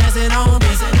girls dancing on me.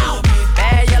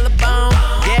 Bad yellow bone,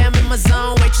 yeah, I'm in my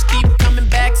zone. Waitress keep coming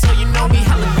back, so you know we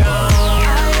hella gone.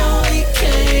 I only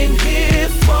came here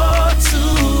for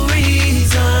 2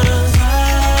 reasons.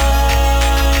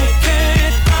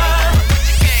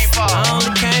 I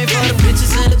only came for the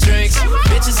bitches and the drinks.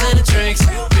 Bitches and the drinks.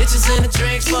 Bitches and the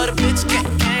drinks for the bitches.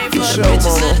 Came for the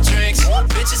bitches and the drinks.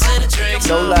 Bitches and the drinks.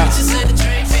 No lie. Bitches and the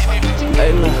drinks.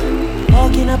 Hey, look.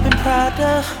 Walking up in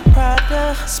Prada.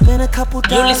 Spend a couple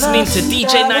dollars. You're listening to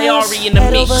DjNyari in the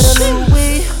mix.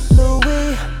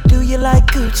 Louis. Do you like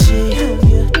Gucci?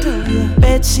 Do you?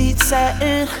 Bed sheets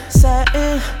satin.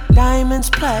 Diamonds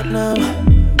platinum.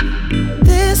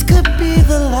 This could be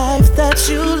the life that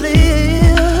you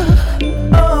live.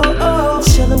 Oh,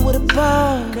 chillin' with a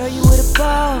ball. Girl, you with a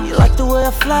ball. You like the way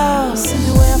I flow. See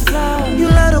the way I flow. You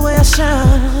love the way I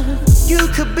shine. You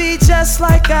could be just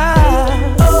like I.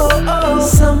 Oh,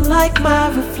 some like my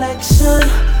reflection.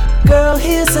 Girl,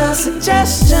 here's a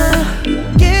suggestion.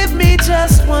 Give me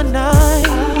just one night.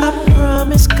 I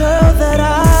promise, girl, that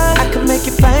I can make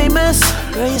you famous.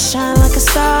 Girl, you shine like a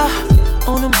star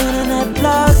on them internet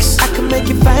blogs. I can make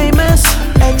you famous.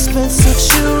 Expensive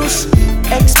shoes,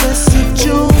 expensive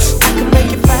jewels. I can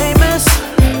make you famous.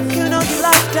 You know you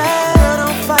like that. Girl,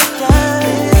 don't fight that.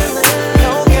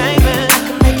 No gaming. I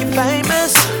can make you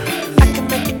famous. I can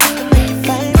make you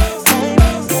famous.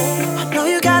 I know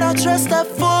you got all dressed up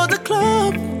for the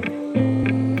club,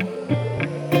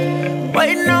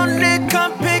 waiting on Nick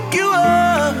come pick you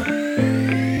up,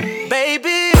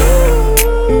 baby.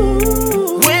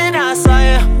 When I saw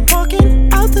you walking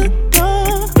out the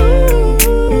door,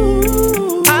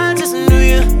 I just knew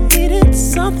you needed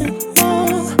something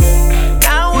more.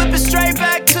 Now whip it straight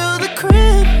back to the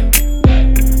crib.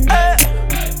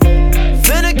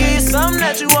 Finna give you something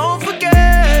that you won't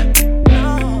forget,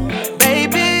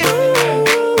 baby.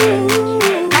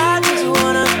 I just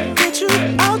wanna get you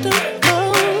out the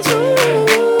clothes.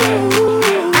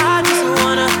 I just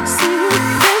wanna see you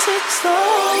dancing slow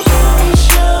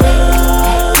motion.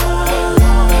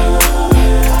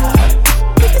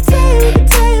 We can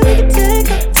take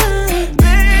our time,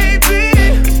 baby,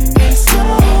 in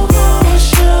slow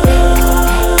motion.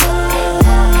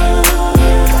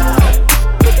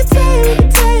 We can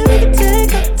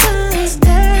take our time,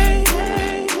 stay.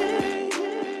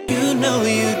 You know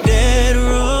you dead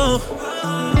wrong.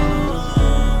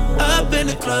 Up in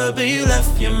the club and you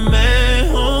left your man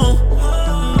home.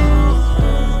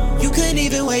 You couldn't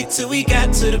even wait till we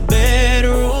got to the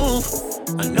bedroom.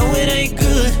 I know it ain't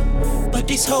good, but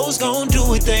these hoes gon' do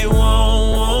what they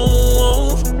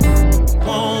want.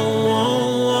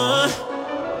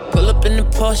 Pull up in the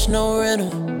Porsche, no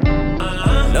rental.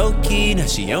 Low key, now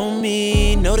she on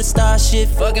me. Know the star shit,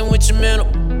 fucking with your mental.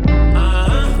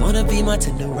 Wanna be my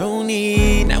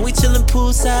tenderoni. Now we chillin'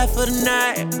 poolside for the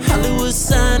night. Hollywood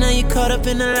sign, now you caught up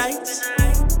in the lights.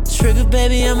 Trigger,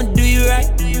 baby, I'ma do you right.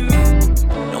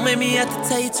 Don't make me have to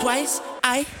tell you twice.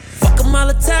 I fuck 'em all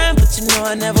the time, but you know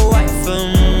I never wife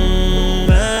 'em.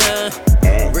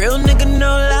 Real nigga,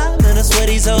 no lie, man, I swear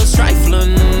these hoes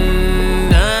triflin'.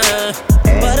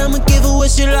 But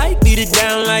she like, beat it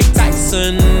down like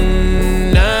Tyson.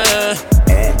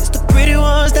 It's the pretty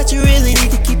ones that you really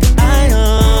need to keep your eye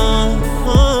on.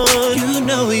 You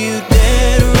know you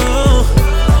dead wrong.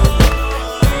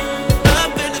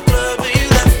 Up in the club and you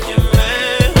left your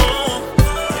man home.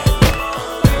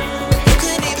 You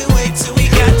couldn't even wait till we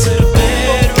got to the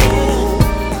bedroom.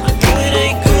 I know it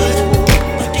ain't good,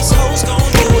 but these hoes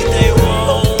gon' do what they want.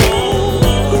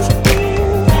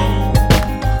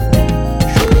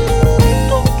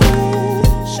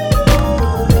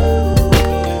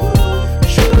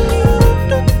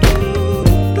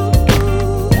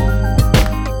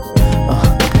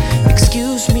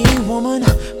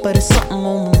 But it's something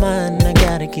on my mind, I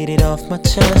gotta get it off my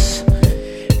chest.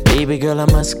 Baby girl, I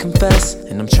must confess,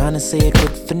 and I'm trying to say it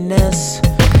with finesse.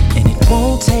 And it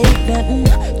won't take nothing,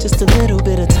 just a little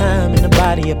bit of time and the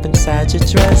body up inside your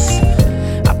dress.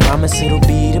 I promise it'll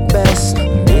be the best.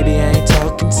 Baby, I ain't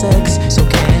talking sex, so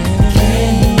can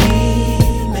we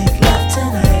make love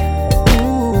tonight?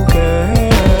 Ooh, girl,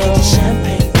 get the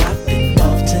champagne popping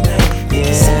off tonight. Make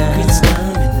your secrets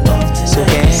come and off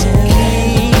tonight. So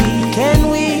can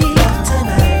we?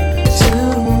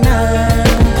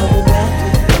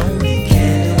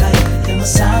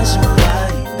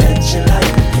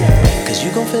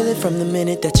 Feel it from the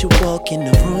minute that you walk in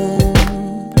the room.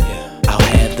 I'll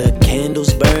have the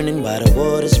candles burning while the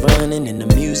water's running and the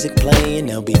music playing.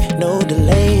 There'll be no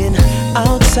delaying.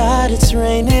 Outside it's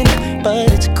raining, but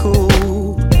it's cool.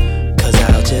 Cause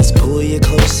I'll just pull you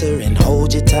closer and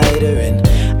hold you tighter, and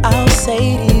I'll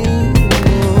say to you,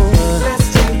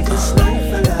 let's take this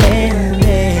life alive.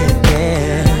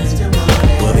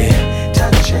 We'll be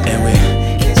touching and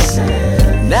we're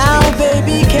kissing. Now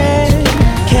baby, can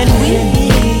we?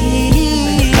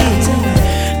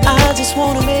 I just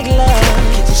wanna make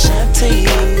love to you,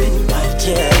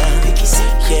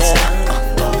 yeah.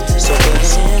 So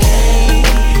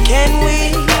can we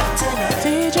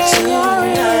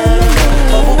DjNyari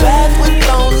bubble bath with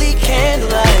only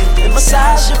candlelight and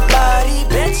massage your body,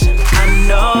 bitch? I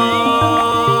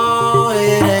know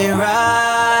it ain't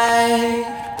right,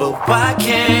 but why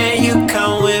can't you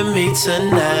come with me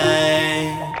tonight?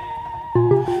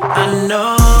 I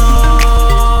know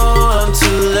I'm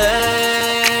too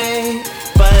late,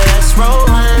 but let's roll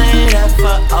it up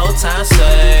for old time's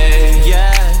sake.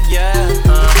 Yeah,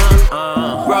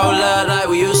 roll up like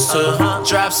we used to.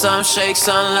 Drop some, shake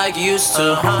some like you used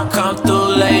to. Come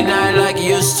through late night like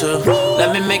you used to.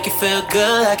 Let me make you feel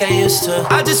good like I used to.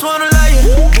 I just wanna love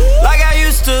you like I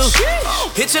used to.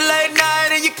 Hit you late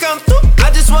night and you come through.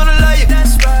 I just wanna love you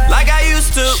like I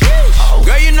used to.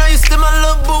 Girl, you know you still my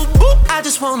little boo-boo. I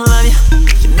just wanna love you.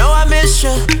 You know I miss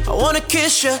you. I wanna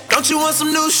kiss you. Don't you want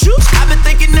some new shoes? I've been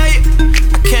thinking of you.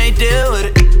 I can't deal with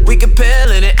it. We can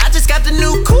peel in it. I just got the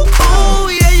new coupe. Ooh,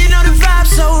 yeah, you know the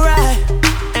vibe's so right.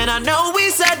 And I know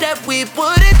we said that we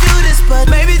wouldn't do this, but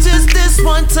maybe just this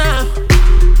one time.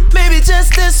 Maybe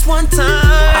just this one time.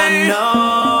 I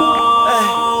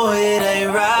know it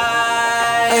ain't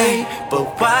right,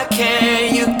 but why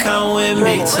can't you come with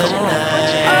me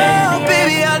tonight? Oh,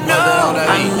 baby, I know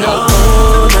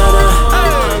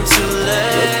I'm too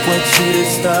late. Look what you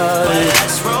done started.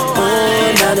 Let's roll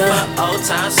old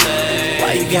time say.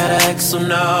 Why you gotta act so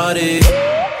naughty?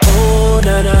 Oh,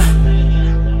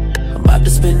 I'm about to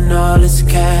spend all this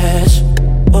cash.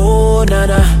 Oh,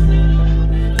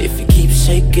 if you keep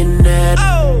shaking that.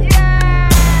 Oh,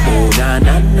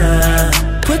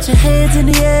 put your hands in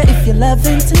the air if you're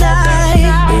loving tonight.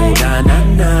 Oh,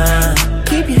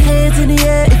 keep your hands in the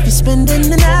air if you're spending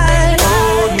the night.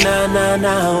 Oh,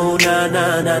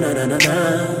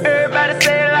 everybody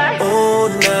say it like. Oh,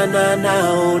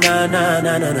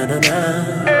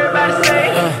 everybody say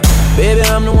it. Baby,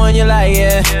 I'm the one you like,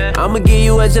 yeah. I'ma give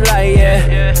you what you like,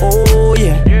 yeah. Oh,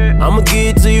 yeah. I'ma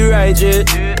give it to you right, yeah.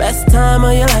 Best time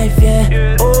of your life,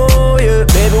 yeah. Oh, yeah.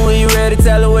 Baby, when you ready,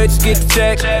 tell her where you get the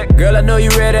check. Girl, I know you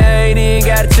ready, I ain't even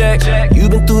gotta check. You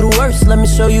been through the worst, let me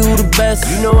show you who the best.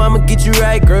 You know I'ma get you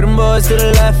right, girl, them boys to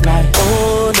the left, like.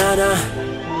 Oh, look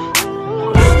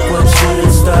what you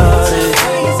done started.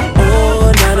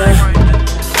 Oh,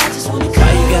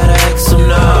 why you gotta act so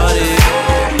naughty?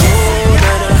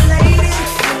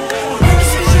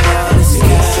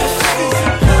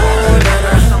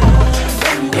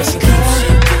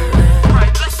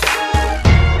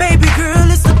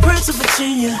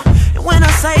 And when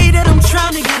I say that I'm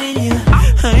trying to get in you,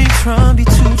 I ain't trying to be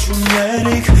too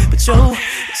dramatic, but yo,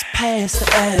 it's past the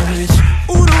average.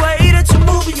 Ooh, the way that you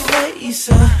move your waist,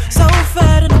 so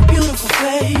fat and a beautiful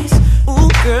face. Ooh,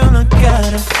 girl, I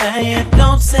gotta say it.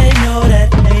 Don't say no, that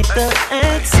ain't the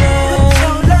answer. Put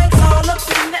your legs all up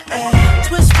in the air,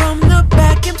 twist from the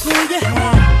back and pull your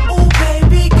hair. Ooh, baby.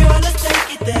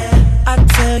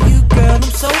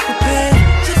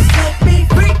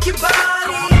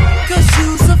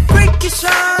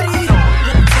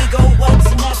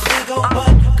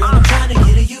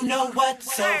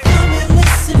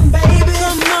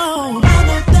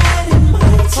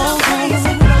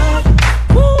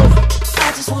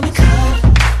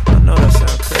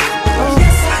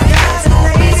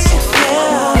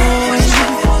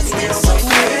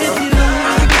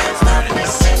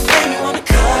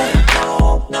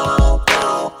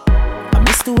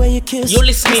 kiss. You're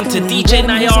listening to DJ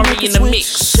Nyari in the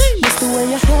mix. Miss the way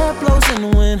your hair blows in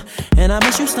the wind, and I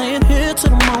miss you staying here till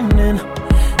the morning.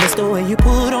 Miss the way you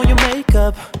put on your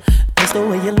makeup. Miss the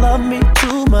way you love me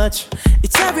too much.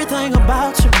 It's everything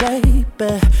about you,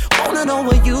 baby. Wanna know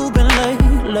where you've been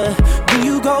lately. Do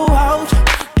you go out?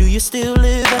 Do you still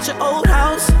live at your old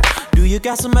house? Do you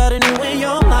got somebody new in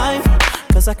your life?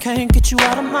 Cause I can't get you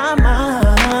out of my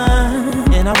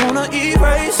mind. And I wanna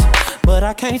erase, but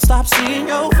I can't stop seeing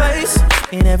your face.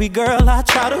 And every girl I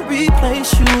try to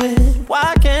replace you with.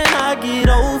 Why can't I get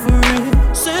over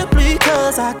it? Simply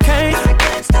cause I can't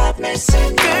stop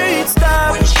missing you. Can't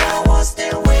stop. Wish I was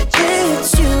still with you.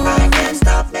 It's you. I can't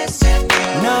stop missing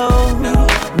you. No, no,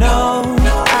 no,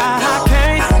 no. I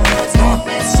can't stop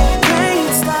missing you.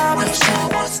 Can't stop. Wish I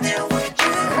was still with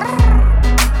you.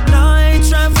 No, I ain't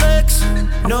tryna flex.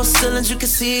 No ceilings, you can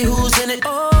see who's in it.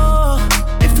 Oh,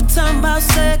 if we're talking about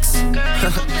sex,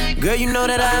 girl, you know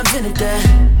that I invented that.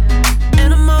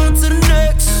 And I'm on to the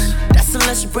next. That's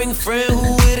unless you bring a friend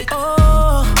who with it.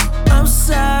 Oh, I'm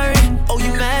sorry. Oh,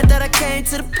 you mad that I came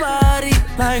to the party?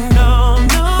 Like, no,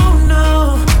 no,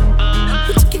 no.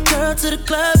 You took your girl to the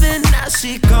club and now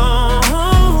she gone.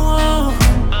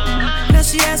 Now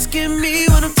she asking me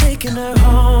when I'm taking her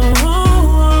home.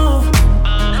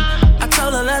 I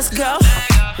told her let's go,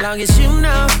 long as you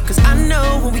know, cause I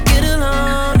know when we get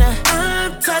alone. Now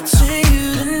I'm touching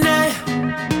you tonight.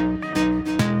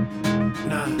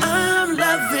 I'm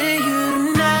loving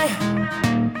you tonight.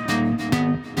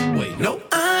 Wait, no,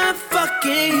 I'm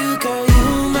fucking you, girl.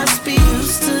 You must be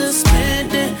used to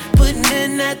spending, putting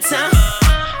in that time.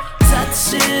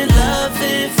 Touching,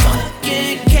 loving,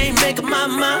 fucking, can't make up my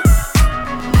mind.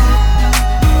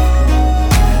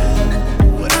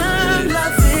 But I'm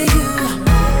loving you.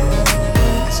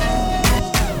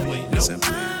 Wait, no,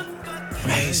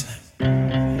 amazing.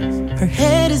 Her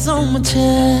head is on my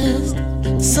chest.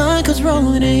 The sun comes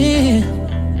rolling in.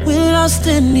 We're lost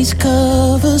in these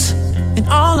covers, and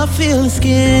all I feel is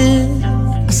skin.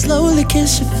 I slowly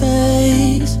kiss your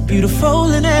face,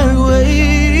 beautiful in every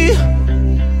way.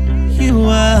 You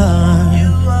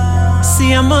are.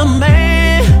 See, I'm a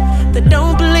man that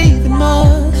don't believe in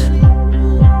much,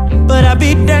 but I'd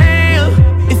be damned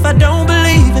if I don't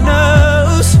believe in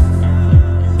us.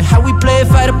 And how we play a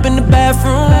fight up in the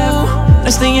bathroom.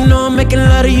 Next thing you know, I'm making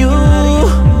love to you,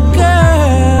 girl.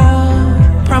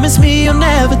 Promise me you'll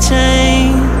never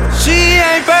change. She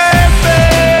ain't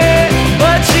perfect,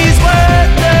 but she's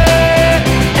worth it.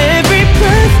 Every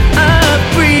breath I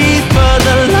breathe for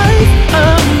the life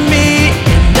of me.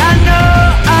 And I know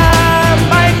I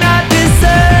might not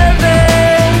deserve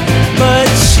it, but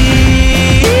she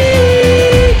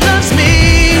loves me,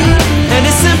 and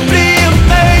it's simply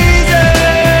amazing.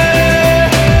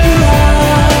 You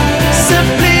are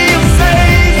simply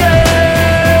amazing.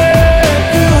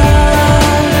 You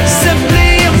are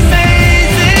simply amazing.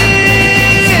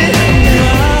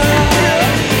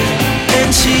 And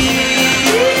she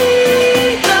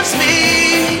loves me,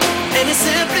 and it's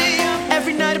simply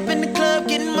every night up in the club,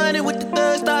 getting money with the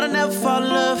thugs. Thought I'd never fall in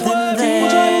love. Then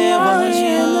there was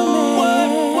you,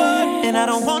 and I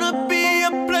don't wanna be a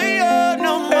player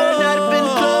no more. Every night up in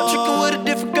the club, tricking with a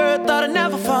different girl. Thought I'd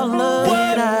never fall in love.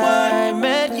 When I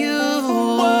met you,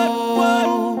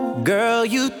 girl,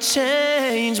 you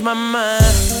changed my mind.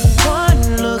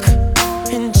 One look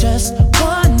and just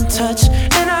one touch,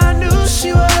 and I knew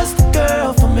she was the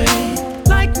girl for me,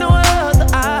 like no other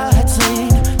I had seen.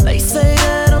 They say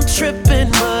that I'm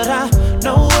tripping, but I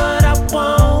know what I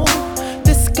want.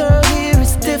 This girl here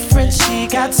is different. She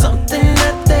got something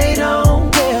that they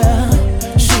don't. Yeah,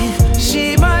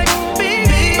 she might be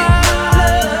my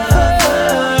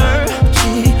lover.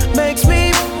 She makes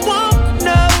me want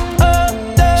no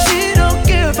other. She don't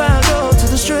care if I go to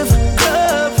the strip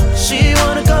club. She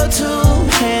wanna go too,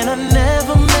 and I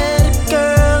never met a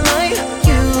girl like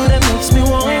you that makes me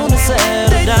wanna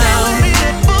settle down.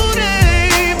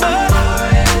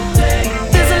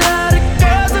 There's a lot of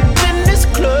girls up in this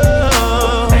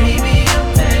club.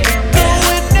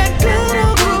 Going that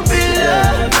little groupie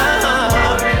love.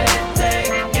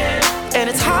 And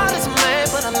it's hard as a man,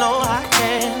 but I know I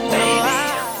can.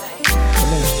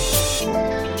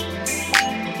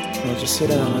 No, just sit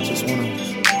down. I just wanna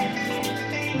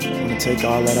take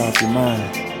all that off your mind.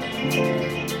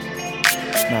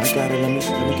 No, I got it. Let me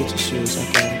get your shoes. I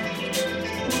got it.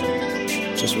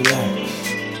 Just relax.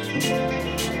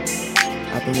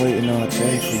 I've been waiting all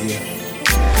day for you.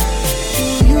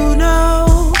 You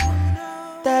know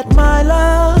that my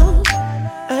love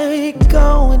ain't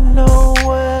going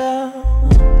nowhere.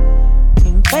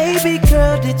 And baby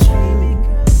girl, did you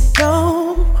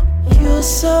know you're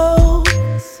so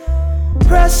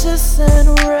precious and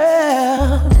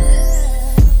rare.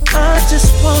 I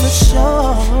just wanna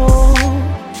show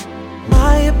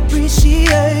my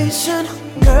appreciation.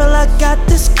 Girl, I got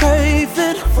this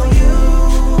craving for you.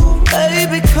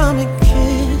 Baby, come and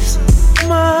kiss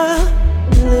my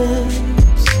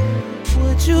lips.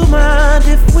 Would you mind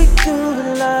if we do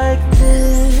it like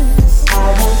this? I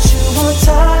want you on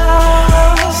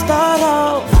top, start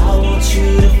off. I want you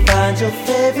to find your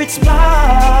favorite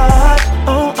spot.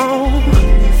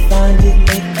 When you find it,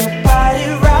 make your body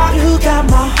rock. You got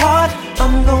my heart,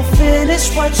 I'm gon' finish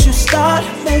what you start.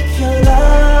 Make your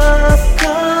love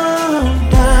come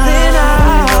down. Then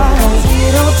I'll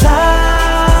get on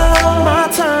top, my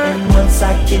turn. And once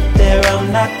I get there, I'm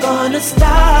not gonna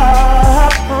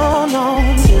stop. Oh no,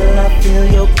 till I feel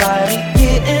your body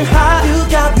getting hot. You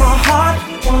got my heart,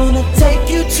 wanna take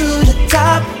you to the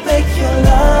top. Make your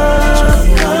love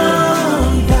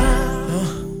come down.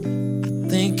 I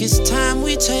think it's time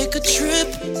we take a trip.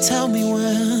 Tell me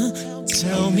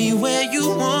where you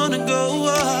wanna go.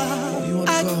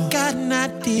 I got an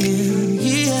idea,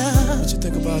 yeah. What you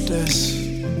think about this?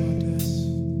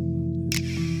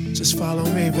 Just follow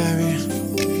me, baby.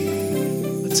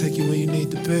 I'll take you where you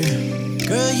need to be.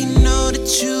 Girl, you know that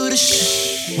you the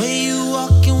way you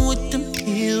walking with them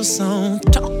heels on,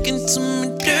 talking to me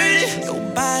dirty. Your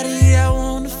body, I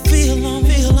wanna feel on.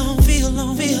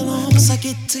 Once I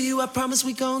get to you, I promise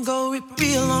we gon' go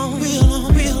real on.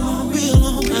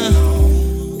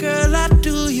 Girl, I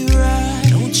do you right.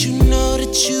 Don't you know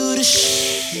that you the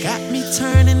got me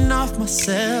turning off my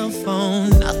cell phone.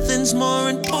 Nothing's more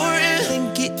important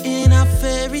than getting our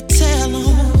fairy tale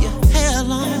on. Yeah,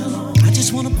 hell on. I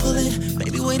just wanna pull it,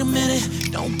 baby, wait a minute.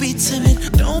 Don't be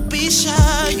timid, don't be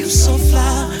shy, you so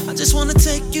fly. I just wanna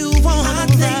take you on a ride.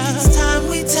 I think it's time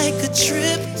we take a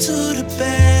trip to the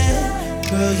bed.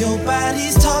 Girl, your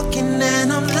body's talking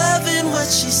and I'm loving what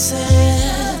she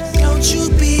said. Don't you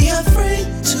be afraid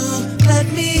to let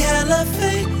me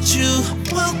elevate you.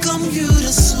 Welcome you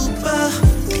to super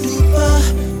duper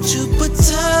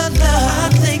Jupiter love. I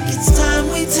think it's time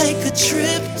we take a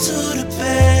trip to the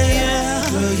bay. Yeah.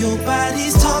 Girl, your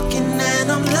body's talking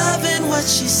and I'm loving what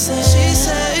she said. She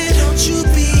said, don't you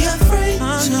be afraid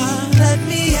to let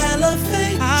me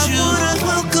elevate you. I wanna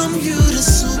welcome you to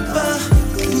super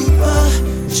duper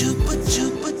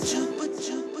Jupiter.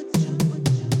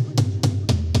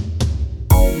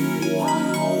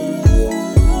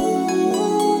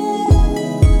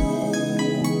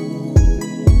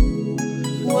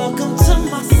 Welcome to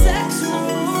my sex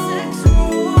room.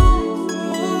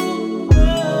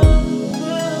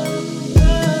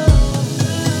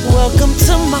 Welcome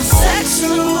to my sex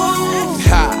room.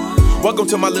 Ha! Welcome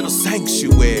to my little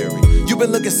sanctuary. You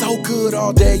been looking so good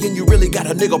all day and you really got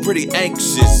a nigga pretty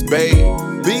anxious,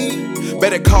 baby.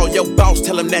 Better call your boss,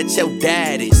 tell him that your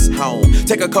daddy's home.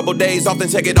 Take a couple days off, then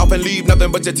take it off and leave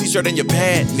nothing but your t-shirt and your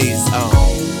panties on.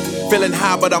 Feeling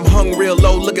high, but I'm hung real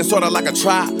low, looking sorta like a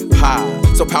tripod.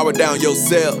 So power down your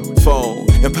cell phone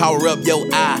and power up your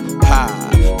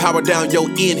iPod. Power down your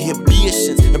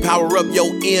inhibitions and power up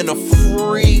your inner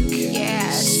freak.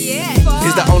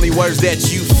 It's the only words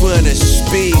that you finna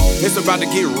speak. It's about to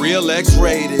get real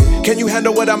X-rated. Can you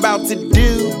handle what I'm about to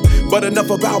do? But enough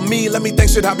about me, let me think,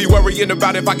 should I be worrying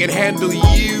about if I can handle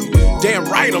you? Damn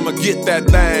right I'ma get that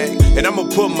thing, and I'ma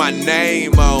put my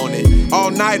name on it.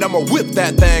 All night I'ma whip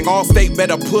that thing, all state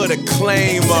better put a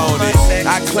claim on it.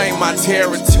 I claim my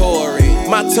territory,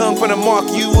 my tongue finna mark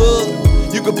you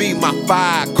up. You could be my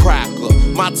firecracker,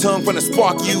 my tongue finna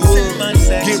spark you up.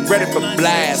 Get ready for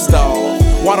blast off,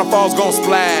 waterfalls gon'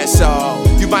 splash off.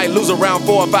 You might lose around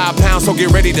 4 or 5 pounds, so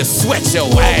get ready to sweat your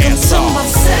ass off. Welcome to my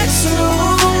sex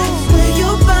room, where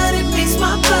your body meets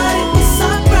my body. It's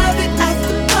our private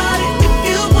after party. If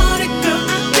you want it, girl,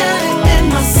 I got it. In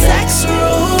my sex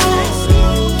room,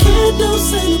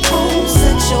 candles and a home.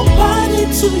 Set your body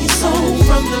to your soul,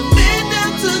 from the bed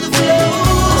down to the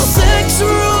floor. Sex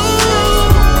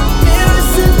room,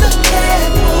 mirrors in the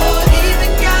headboard.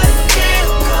 Even got a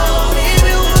camera,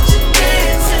 baby, won't you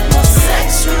dance? In my sex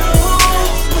room,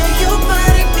 where your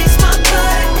body meets my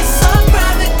body. It's our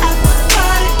private after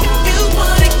party. If you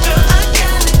want it, girl, I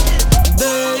got it.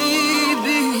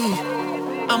 Baby,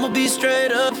 I'ma be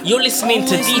straight up. You're listening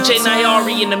to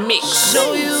DjNyari in the mix.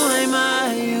 No, you ain't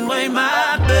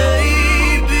my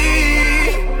baby.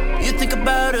 You think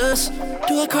about us,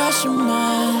 do I cross your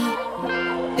mind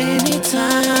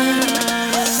anytime?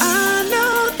 I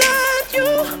know that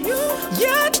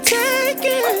you're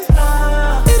taking.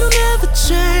 It'll never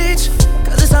change,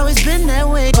 'cause it's always been that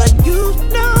way. But you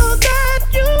know that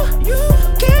you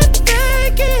can't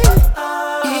take it.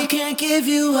 He can't give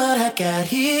you you what I got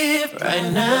here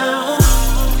right now.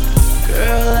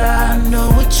 Girl, I know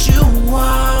what you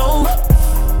want.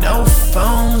 No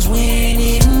phones, we ain't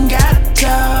even got to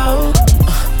talk.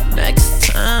 Next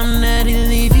time that he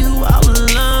leave you all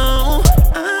alone,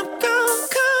 I'm gon'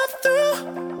 come through,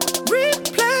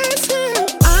 replace him.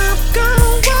 I'm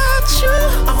gon' watch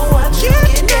you,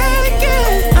 get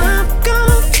naked. I'm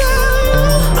gon'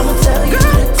 tell you,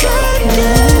 girl, take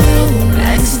it.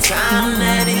 Next time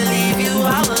that he leave you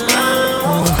all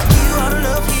alone, you all the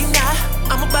love he got,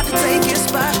 I'm about to take his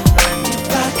spot.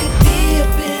 If I could be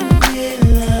up in your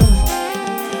love,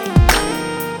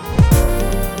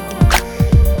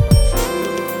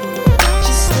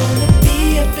 just wanna be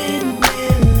up in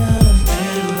your love,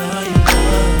 and all your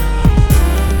love.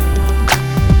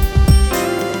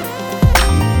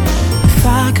 If I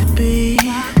could be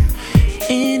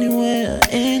anywhere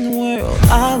in the world,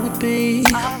 I would be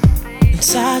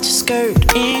inside your skirt,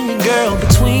 in your girl,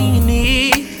 between your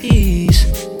knees.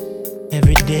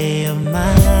 Every day of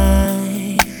my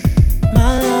life,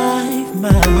 my life,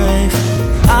 my life.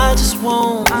 I just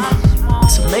want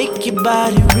to make your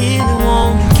body really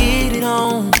want to get it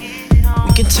on.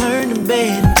 We can turn the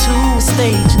bed into a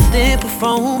stage and then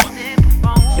perform.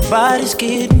 Your body's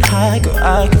getting high, girl,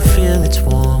 I can feel it's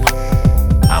warm.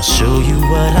 I'll show you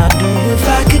what I do if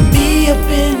I could be up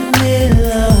in the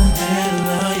middle of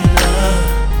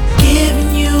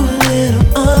giving you a little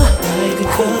like a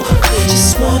cup.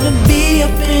 Just wanna be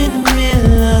up in the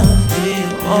middle of it.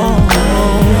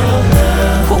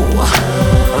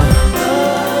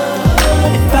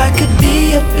 If I could be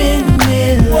up in the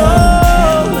middle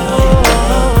of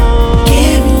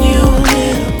giving you a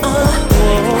little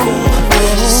like a cup.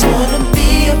 Just wanna be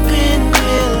up in the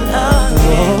middle of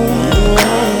it.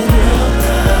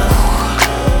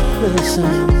 Listen,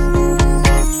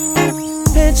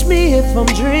 pinch me if I'm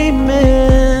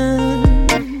dreaming.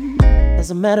 As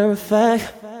a matter of fact,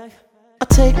 I'll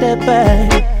take that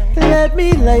back. Let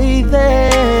me lay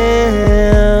there,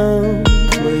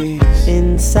 please,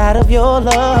 inside of your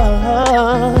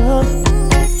love,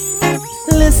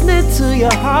 listening to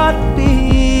your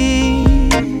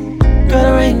heartbeat. Girl,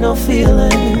 there ain't no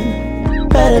feeling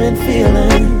better than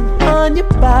feeling on your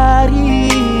body.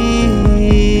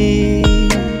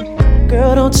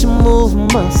 Girl, don't you move a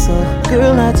muscle.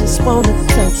 Girl, I just wanna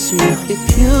touch you.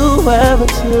 If you ever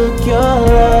took your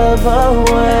love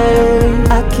away,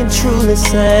 I can truly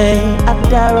say I'd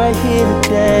die right here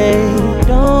today.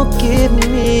 Don't give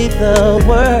me the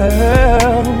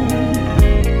world,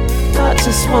 I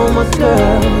just want my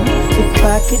girl. If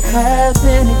I could have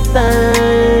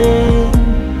anything,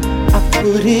 I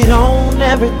put it on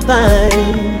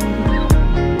everything,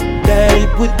 that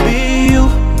it would be you,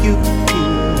 you.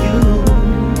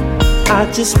 I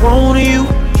just want you.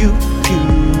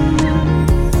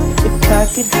 If I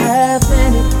could have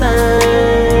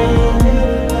anything,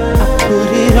 I put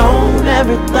it on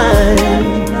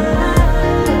everything,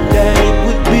 that it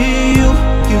would be you.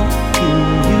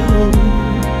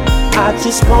 I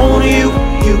just want you.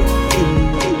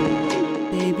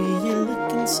 Baby, you're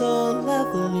looking so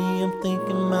lovely. I'm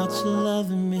thinking about you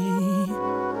loving me.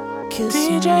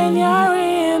 Kissing DjNyari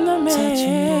in the mix.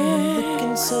 Touching me,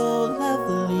 looking so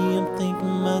lovely. I'm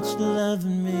thinking about you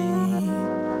loving me,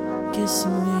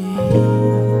 kissing me.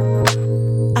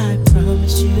 I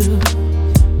promise you,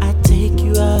 I'll take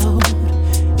you out,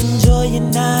 enjoy your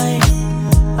night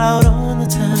out on the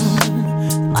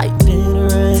town, like dinner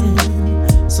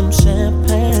and some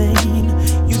champagne.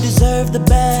 You deserve the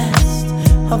best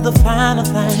of the finer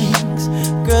things.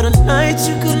 Girl, tonight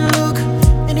you couldn't look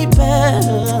any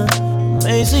better,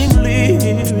 amazingly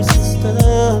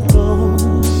irresistible.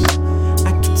 I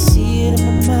can see it in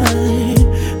my mind,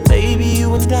 baby,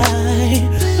 you and I,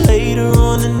 later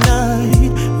on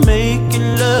tonight,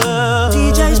 making love.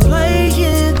 DJ's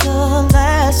playing the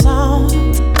last song,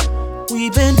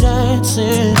 we've been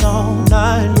dancing all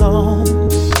night long.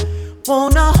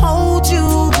 Wanna hold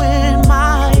you in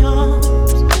my arms,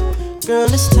 girl,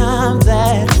 it's time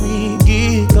that we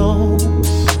get gone.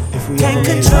 Can't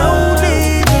control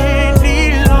it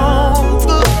any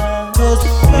longer, 'cause the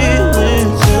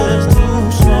feeling's just too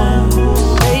strong.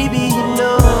 Baby, you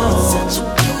know it's such a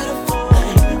beautiful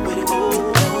thing when we can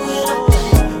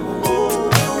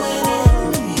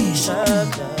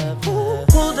do it.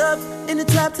 Pulled up in the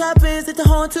top Benz, hit the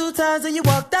horn 2 times and you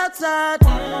walked outside.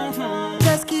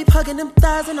 Just keep hugging them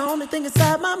thighs and the only thing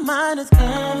inside my mind is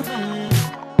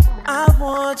I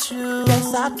want you,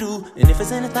 yes I do. And if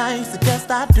it's anything you suggest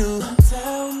I do,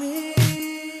 tell me.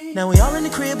 Now we all in the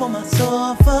crib on my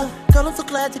sofa. Girl, I'm so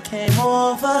glad you came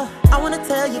over. I wanna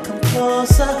tell you come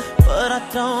closer, but I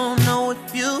don't know if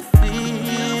you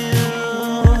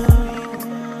feel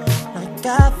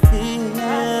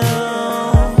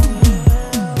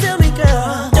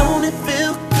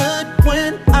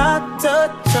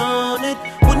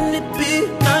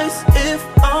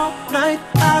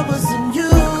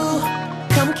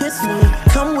kiss me,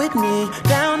 come with me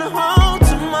down the hall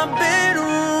to my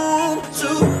bedroom.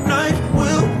 Tonight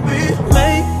we'll be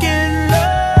making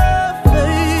love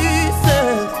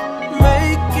faces,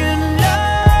 making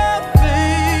love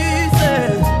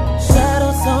faces.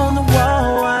 Shadows on the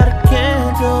wall while the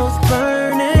candles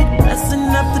burning, messing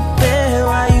up the bed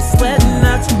while you sweating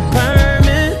out your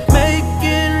permit.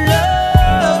 Making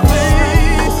love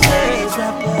faces,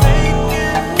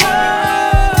 making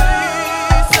love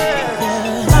faces.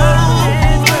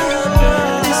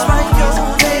 This right here,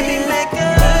 baby, make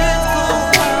it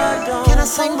go. Can I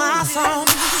sing my song?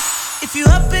 If you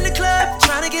up in the club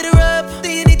trying to get her up,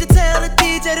 then you need to tell the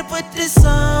DJ to put this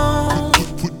on.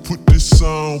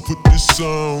 Put this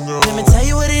song on. Let me tell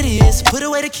you what it is. Put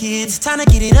away the kids. Time to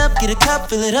get it up. Get a cup,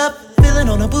 fill it up. Feeling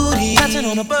on her booty, touching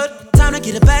on her butt. Time to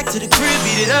get it back to the crib,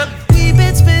 beat it up. We've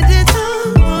been spending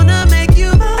time, wanna make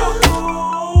you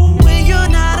mine. When you're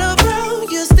not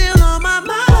around, you're still on my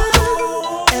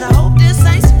mind. And I hope this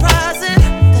ain't surprising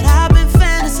that I've been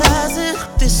fantasizing.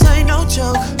 This ain't no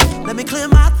joke. Let me clear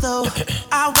my throat.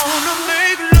 I wanna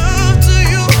make love to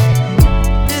you.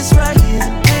 This right here's a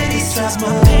penny trap,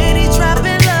 my penny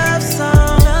trapping love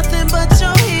song. Nothing but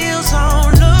your heels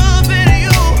on, loving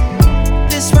you.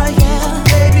 This right here,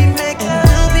 baby, make it.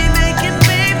 We'll be making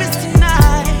babies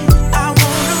tonight. I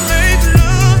wanna make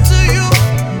love to you.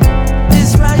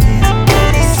 This right here,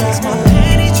 penny trap, my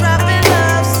penny trapping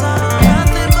love song.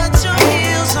 Nothing but your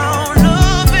heels on,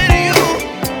 loving you.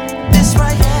 This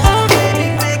right here, baby,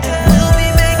 make it. We'll be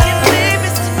making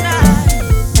babies tonight.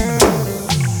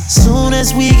 Soon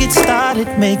as we get started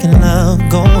making love,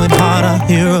 going hard, I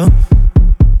hear a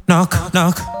knock,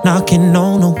 knock, knocking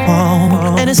on the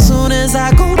wall. And as soon as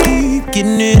I go deep,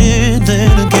 getting it in,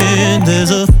 then again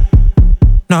there's a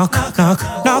knock, knock,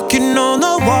 knocking on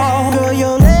the wall. Girl,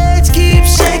 your legs keep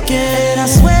shaking, and I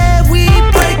swear we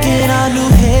breaking our new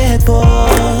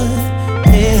headboard,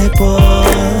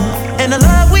 headboard. And the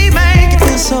love we make, it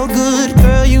feels so good,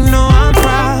 girl, you know I'm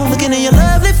proud. Looking at your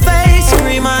lovely face,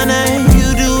 scream my name,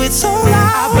 you do it so loud.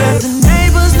 I bet the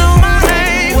neighbors know my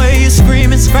name, where you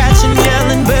screaming, scratching,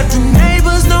 yelling. Bet the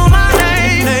neighbors know my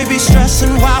name, they be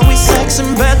stressing while we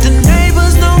sexing. Bet the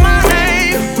neighbors know my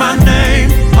name, my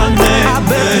name, my name. I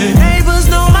bet the neighbors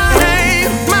know my name,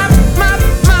 my.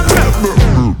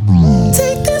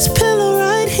 Take this pillow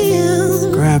right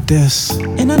here. Grab this.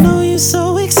 And I know you're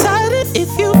so excited.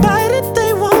 If you bite it,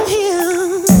 they won't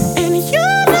hear. And you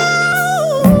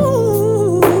know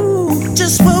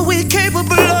just what we're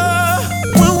capable of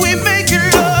when we making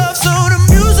love. So the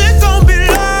music gon' be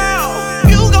loud.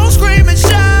 You gon' scream and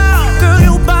shout. Girl,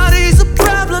 your body's a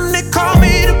problem. They call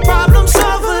me the problem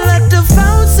solver. Let the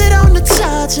phone sit on the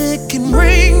charge. It can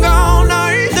ring all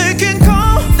night. They can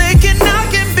call, they can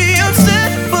knock and be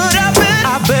upset. But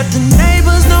I bet the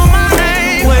neighbors know my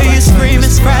name, where you screaming,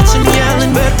 scratching,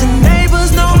 yelling. Bet the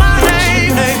neighbors know my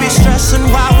name, they be stressing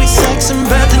while we sexing.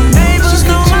 Bet the neighbors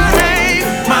know my name,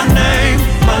 my name,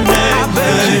 my name. I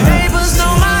bet the neighbors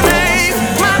know my name,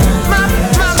 my.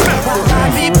 I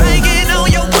be banging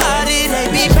on your body, they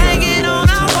be banging on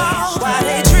our walls. While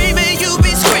they dreaming, you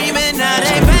be screaming. Now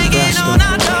they banging on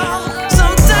our door.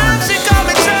 Sometimes she call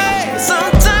me Trey,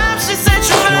 sometimes she say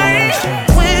Trey.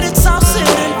 When it's all said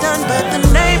and done, but the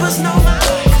neighbors know my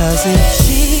name. 'Cause if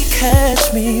she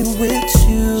catch me with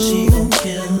you, she gon'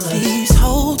 kill us. These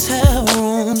hotel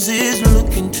rooms is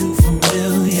looking too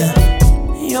familiar.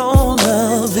 Your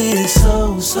love is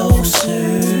so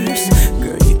serious.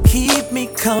 Girl, you keep me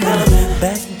coming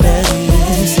back, baby.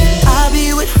 I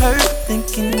be with her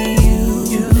thinking of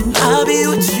you. I be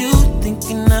with you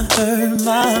thinking of her,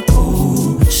 my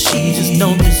boo. She just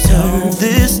don't deserve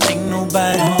this. Ain't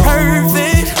nobody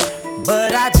perfect,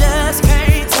 but I just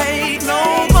can't take no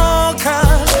more.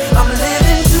 'Cause I'm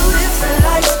living two different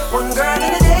lives. One girl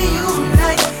in a day, you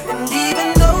night. And even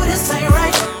though this ain't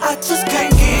right, I just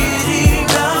can't get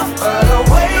enough of the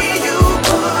way you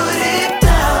put it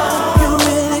down. You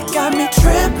really got me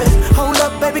tripping. Hold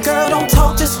up, baby girl, don't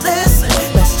talk, just listen.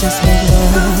 Let's just make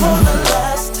love for the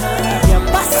last time.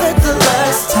 Yeah, I said the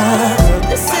last time. Girl,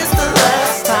 this is the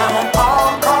last time. I'm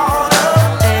all caught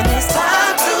up, and it's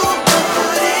time to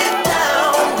put it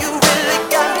down. You really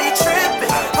got me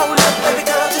tripping. Hold up, baby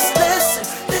girl, just listen.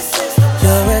 This is the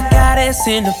You're a goddess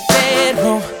in the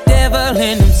bedroom, devil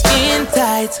in them skin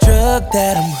tights. Drug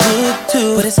that I'm hooked to,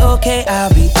 but it's okay,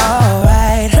 I'll be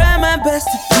alright. Try my best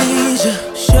to please you,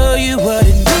 show you what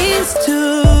it means to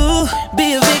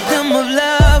be a victim of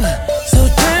love. So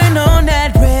turn on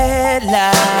that red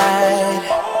light.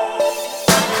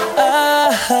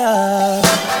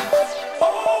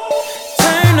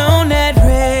 Turn on that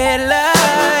red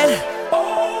light.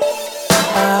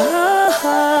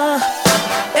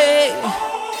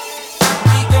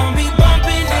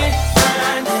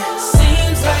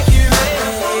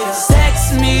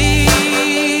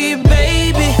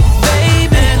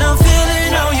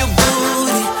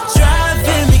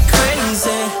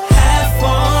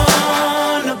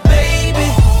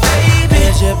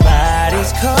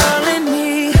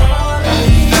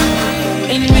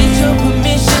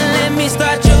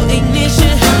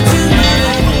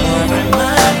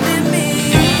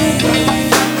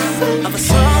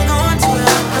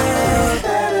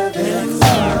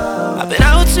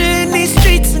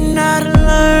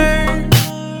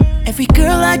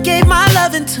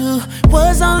 to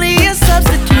was only a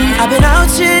substitute. I've been out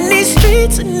here in these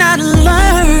streets and I done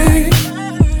learned.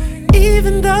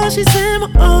 Even though she's in my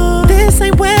own, this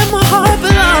ain't where my heart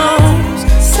belongs.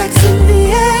 Sex in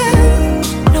the air,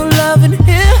 no love in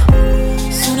here.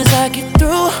 Soon as I get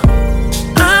through,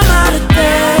 I'm out of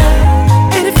there.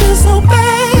 And it feels so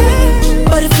bad,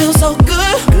 but it feels so good.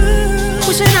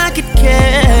 Wishing I could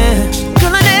care.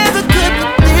 Girl, I never could,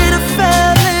 but then I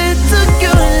fell into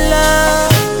your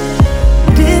love.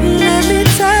 Didn't let me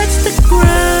touch the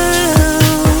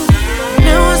ground.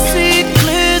 Now I see it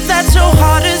clear that your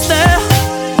heart is there.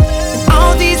 And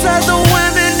all these other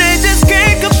women, they just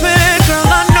can't compare. Girl,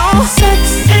 I know sex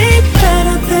ain't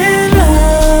better than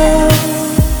love.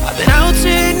 I've been out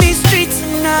here in these streets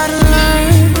and I done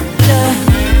learned, yeah.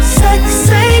 Sex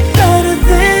ain't better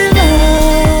than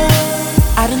love.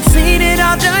 I done seen it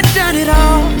all, done it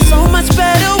all. So much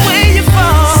better when you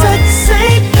fall. Sex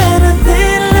ain't better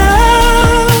than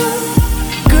love.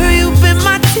 Girl, you've been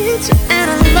my teacher and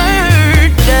I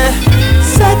learned, yeah.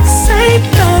 Sex ain't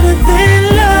better than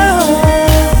love.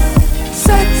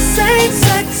 Sex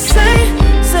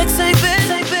ain't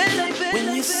better.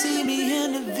 When you see me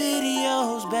in the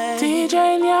videos, baby,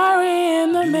 DjNyari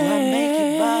in the you mix. might make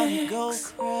your body go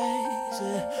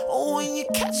crazy. Oh, when you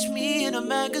catch me in a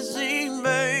magazine,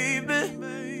 baby,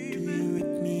 do you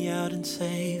rip me out and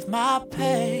save my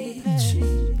page?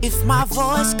 If my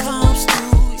voice comes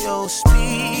through your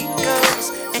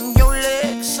speakers and your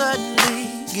legs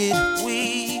suddenly get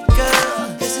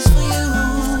weaker, this is for you.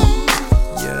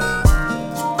 Yeah.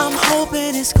 I'm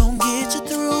hoping it's gon' get you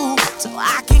through, so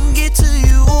I can get to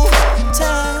you.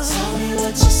 Tell me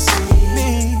what you see.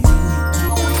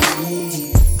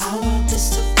 I want this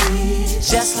to be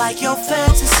just like your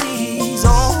fantasies.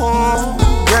 Oh,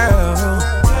 girl,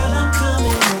 I'm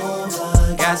coming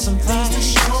over. Got some things to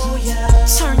show ya.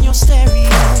 Turn your stereo.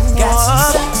 Got some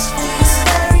sex for your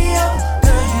stereo.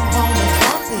 Girl, you wanna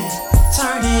bump it.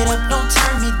 Turn it up, don't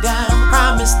turn me down.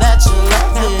 Promise that you'll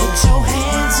love it. Now put your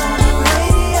hands on the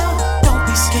radio. Don't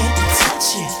be scared to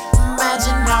touch it.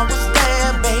 Imagine I was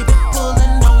there, baby,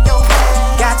 pulling on your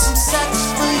hair. Got some sex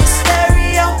for your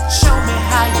stereo. Show me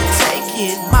how you take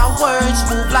it. My words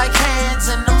move like hands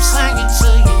and I'm singing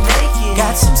till you're naked.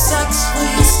 Got some sex for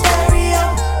your stereo.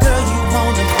 Girl, you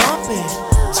wanna bump it.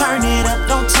 Turn it up,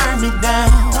 don't turn me down.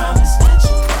 Promise that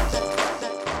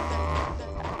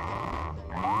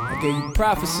I gave you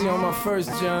prophecy on my first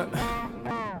jump,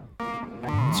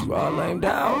 but you all lamed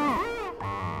out.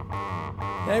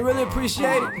 They ain't really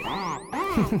appreciate it.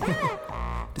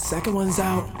 The second one's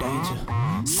out, danger.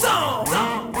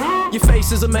 Your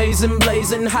face is amazing,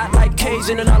 blazing, hot like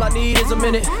Cajun, and all I need is a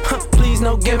minute. Please,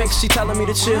 no gimmicks. She telling me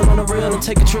to chill on the real and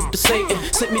take a trip to Satan.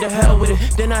 Sent me to hell with it,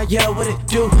 then I yell with it.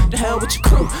 Do the hell with your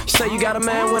crew. You say you got a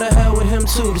man, with a hell with him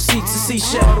too. The seats are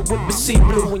seashell, the whip is sea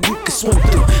blue, and you can swim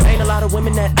through. Ain't a lot of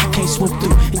women that I can't swim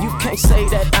through, and you can't say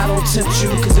that I don't tempt you.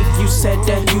 Cause if you said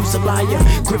that, you's a liar.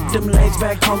 Grip them legs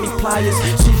back, call me pliers.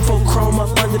 Suit full chrome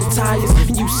up under the tires,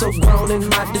 and you so grown in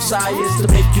my desires to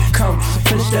make you come.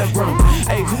 Finish that rum.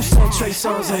 Hey, who said Trey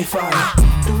Songz ain't fire?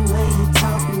 the way you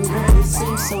talking, girl, it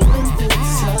seems so infinite.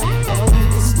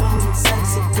 This moment,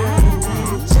 sexy girl, the way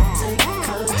that you take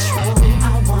control. I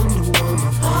wonder, woman,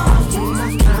 are you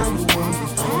my kind of woman?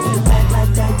 You back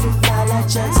like that, you fly like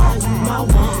jets. Are you my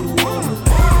Wonder Woman?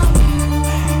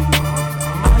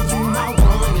 Are you my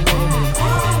Wonder Woman?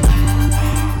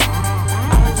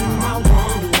 Are you my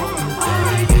Wonder Woman?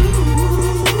 Are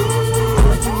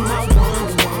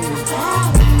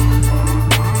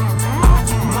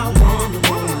you my Wonder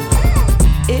Woman?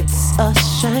 It's a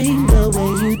shame the way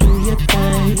you do your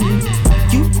thing.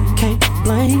 You can't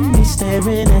blame me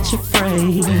staring at your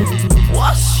frame.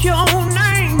 What's your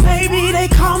name, baby? They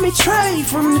call me Trey.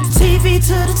 From the TV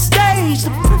to the stage,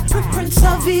 the Prince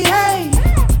of VA.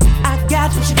 I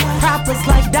got proppers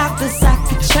like doctors, I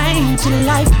could change your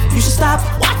life. You should stop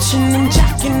watching and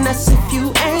jacking us if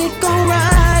you ain't gon'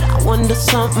 ride. I wonder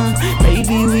something,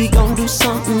 maybe we gon' do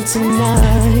something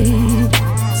tonight.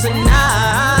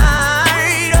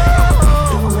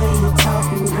 The way you're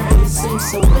talking, girl, it seems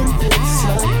so infinite.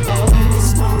 This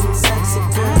moment, sexy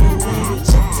girl, the way that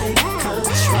you take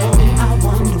control. I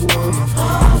wonder, woman,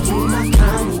 are you my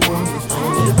kind of woman?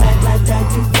 You back like that,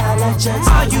 you fly like jets.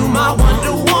 Are you my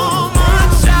Wonder Woman?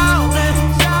 Shout it.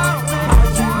 Are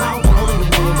you my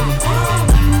Wonder Woman?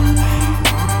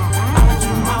 Are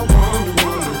you my Wonder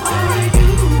Woman? Are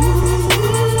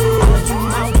you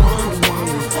my Wonder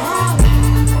Woman?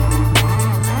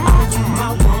 Are you my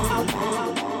Wonder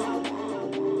Woman?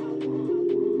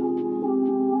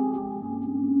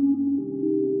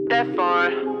 That far.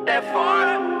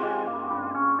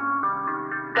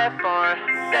 that foreign,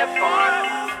 that foreign,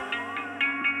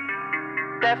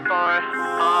 that foreign.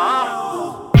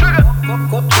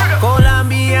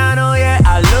 Colombiano, yeah,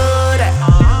 I love that.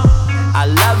 I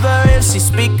love her if she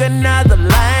speak another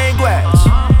language.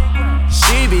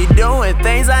 She be doing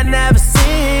things I never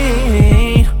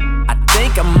seen. I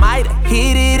think I might have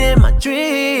hit it in my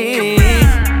dream.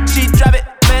 She drop it,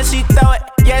 man, she throw it,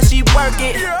 yeah, she work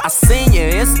it. I seen your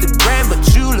Instagram,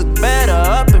 but you look better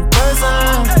up in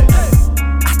person.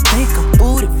 I think her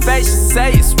booty face, she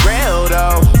say it's real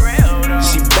though.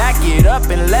 She back it up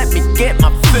and let me get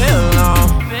my feel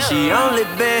on. She only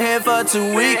been here for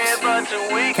 2 weeks.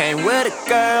 Came with the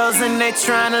girls and they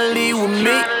tryna leave with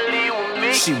me.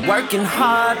 She working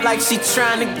hard like she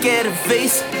tryna get a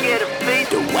visa.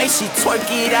 The way she twerk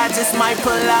it, I just might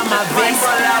pull out my visa.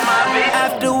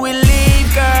 After we leave,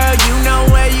 girl, you know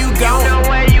where you going.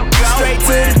 Straight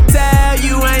to the tail,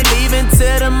 you ain't leaving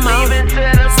till the moment.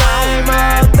 Same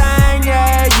old thing,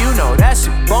 yeah, you know that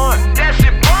shit boring.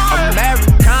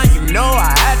 American, you know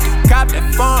I had to cop that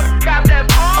foreign.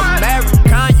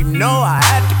 American, you know I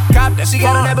had to cop that. She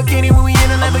got on that bikini when we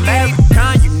in a Lamborghini.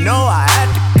 American, you know I had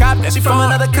to cop that. She from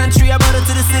another country, I brought her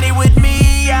to the city with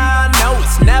me. I know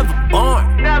it's never born.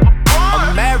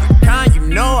 American, you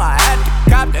know I had to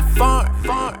cop that foreign.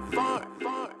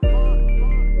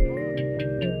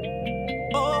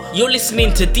 You're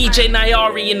listening to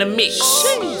DjNyari in the mix.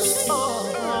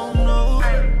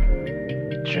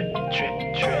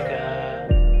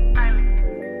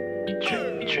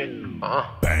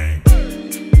 Bang.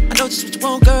 I know just what you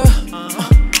want, girl. I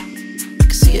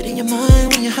can see it in your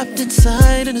mind when you hopped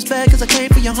inside. And it's bad cause I came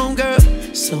for your home, girl.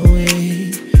 So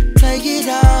we play it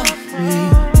off,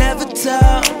 we never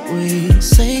talk, we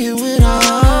say it with our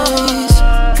eyes.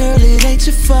 Girl, it ain't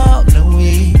your fault, no,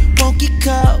 we won't get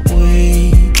caught,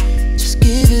 we just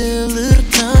give it a little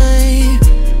time.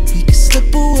 We can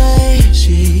slip away,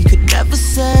 she could never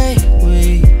say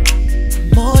we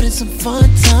more than some fun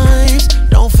times.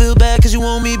 Don't feel bad cause you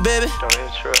want me, baby.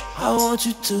 I want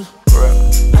you to.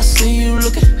 I see you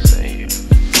looking.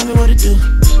 Tell me what to do.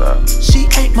 She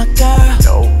ain't my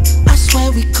girl. I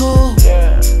swear we cool.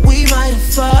 We might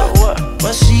have fought,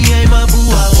 but she ain't my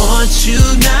boo. I want you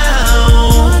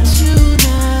now.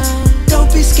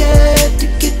 Don't be scared to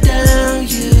get down.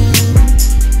 You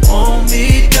want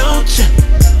me, don't you?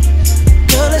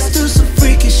 Girl, let's do some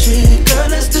freaky shit. Girl,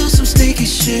 let's do some sneaky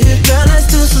shit. Girl, let's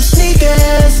do some sneaky,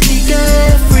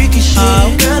 freaky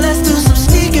shit. Girl, let's do some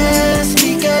sneaky,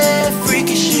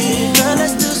 freaky shit. Girl,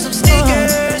 let's do some sneaky,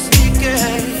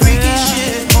 freaky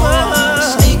shit.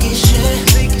 Sneaky shit.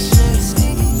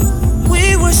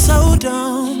 We were so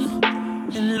dumb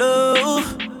in love.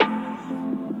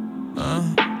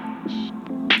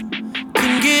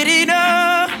 Couldn't get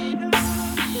enough.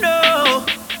 No.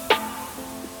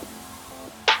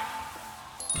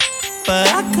 But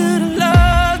I could've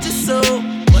loved you so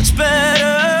much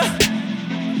better.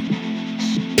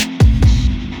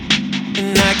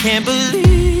 And I can't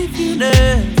believe you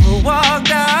never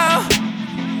walked out.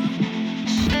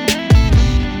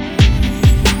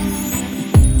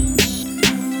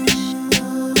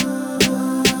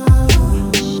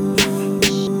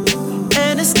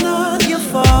 And it's not your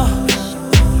fault.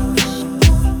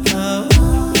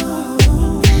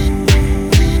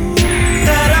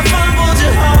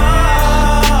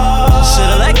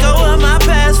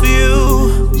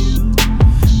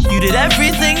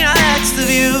 Everything I asked of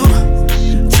you.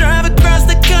 Drive across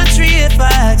the country if I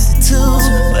asked you to.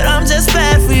 But I'm just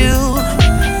bad for you.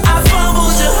 I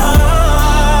fumbled your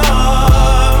heart.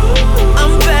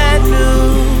 I'm bad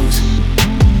news.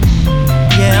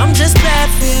 Yeah, I'm just bad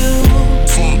for you.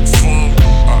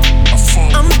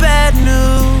 I'm bad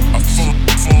news.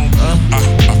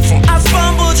 I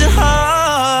fumbled your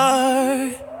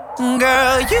heart.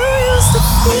 Girl, you used to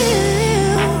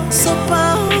feel so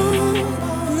bound.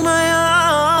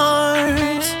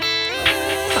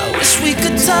 We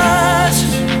could touch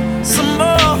some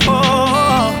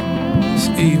more. Just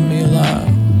leave me alive.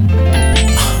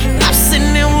 I'm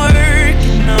sitting there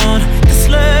working on this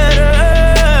letter.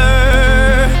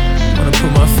 Wanna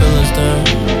put my feelings down.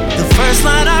 The first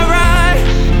line I write,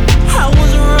 I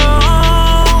was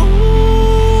wrong.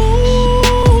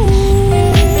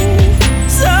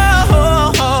 So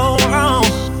wrong.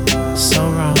 So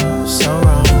wrong, so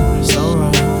wrong, so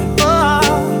wrong.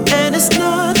 Oh, and it's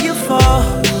not your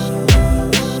fault.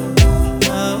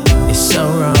 So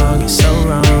wrong, so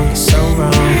wrong, so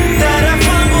wrong. That I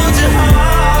fumbled your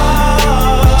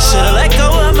heart. Should've let go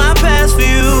of my past for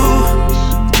you.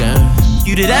 Damn.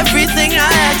 You did everything I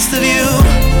asked of you.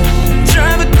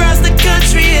 Drive across the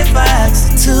country if I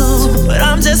asked you to. But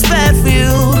I'm just bad for you.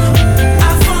 I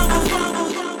fumbled.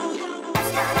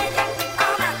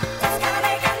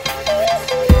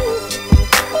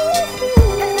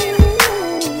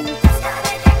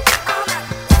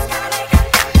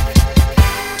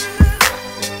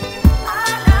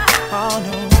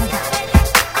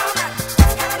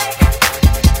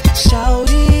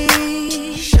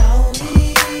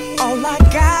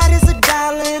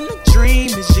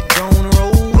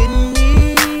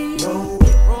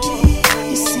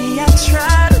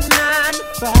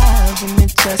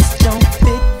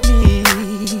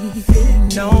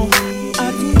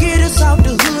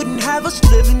 have us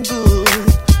living good.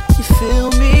 You feel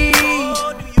me?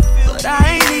 But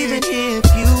I ain't even here if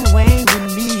you ain't with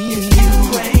me.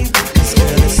 Cause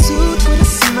girl, a suit with a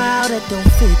smile that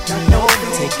don't fit me.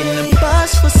 Taking the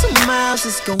bus for some miles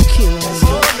is gon' kill me.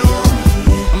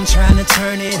 I'm trying to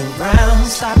turn it around,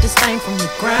 stop this thing from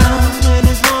the ground. And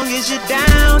as long as you're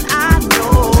down, I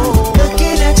know.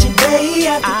 Looking at you day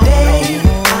after day,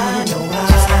 I know I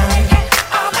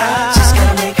just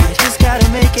gotta make it, just gotta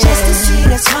make it. Just to see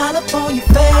that smile up on your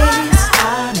face,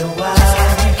 I know I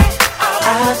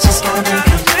just gotta make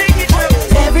it.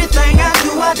 Everything I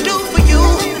do for you.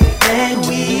 And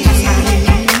we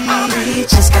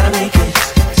just gotta make it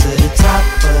to the top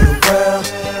of the world.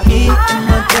 Me and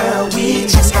my girl, we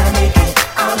just gotta make it.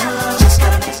 Just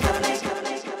gotta make it.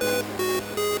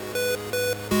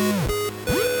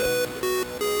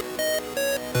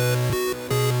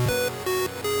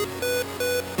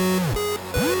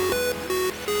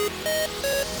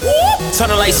 Turn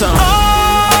the lights on.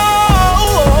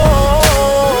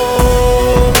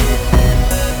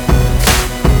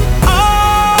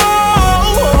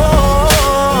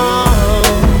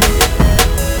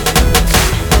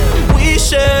 We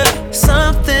share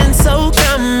something so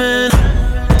common,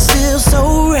 still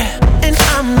so rare, and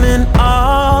I'm in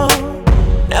awe.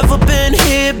 Never been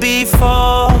here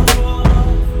before.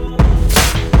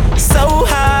 So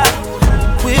high,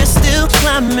 we're still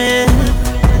climbing.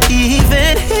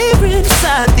 Even here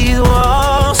inside these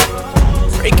walls,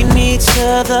 breaking each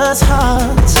other's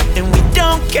hearts, and we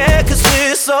don't care cause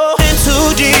we're so in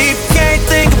too deep. Can't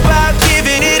think about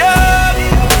giving it up,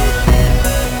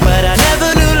 but I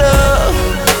never knew love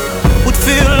would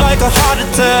feel like a heart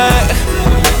attack.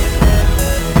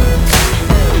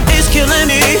 It's killing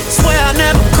me, swear I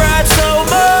never cried so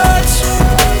much,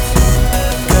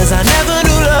 cause I never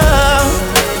knew love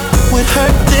would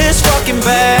hurt this fucking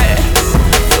bad.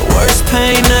 Worst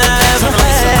pain that I ever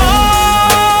had.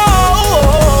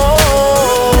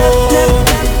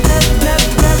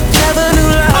 Never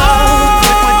knew love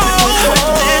would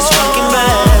this fucking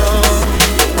bad.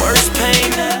 Worst pain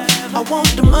that I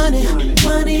want the money,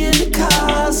 money in the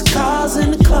cars, cars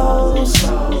in the clothes.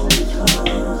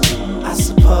 I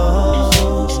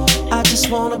suppose I just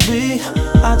wanna be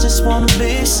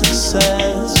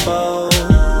successful.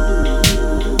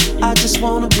 I just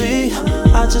wanna be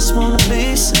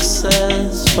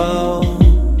successful.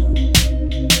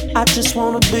 I just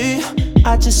wanna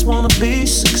be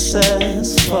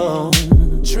successful.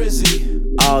 Trizzy.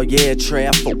 Oh yeah, Trey,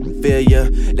 I feel ya.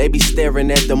 They be staring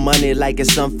at the money like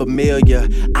it's unfamiliar.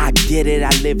 I get it,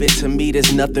 I live it, to me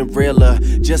there's nothing realer.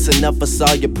 Just enough for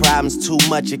all your problems, too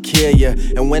much to kill ya.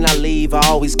 And when I leave, I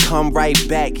always come right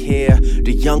back here.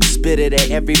 The young spitter that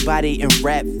everybody in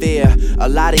rap fear. A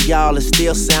lot of y'all are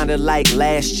still sounding like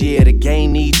last year. The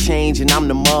game need change and I'm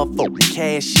the motherfucking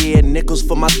cashier. Nickels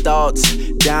for my thoughts,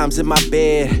 dimes in my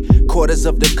bed. Quarters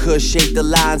of the kush, shape the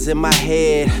lines in my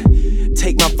head.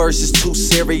 Take my verses too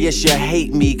serious, you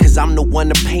hate me, cause I'm the one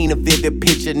to paint a vivid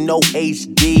picture, no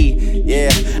HD. Yeah,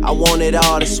 I want it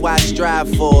all, that's why I strive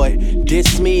for it.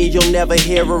 Diss me, you'll never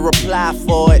hear a reply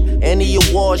for it. Any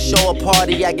award show or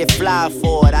party, I get fly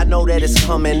for it. I know that it's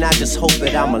coming, I just hope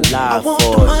that I'm alive for it.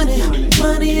 I want the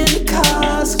money in the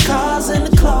cars, cars in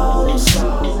the clothes.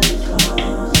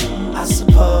 I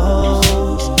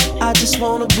suppose I just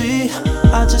wanna be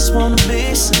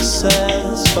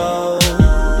successful.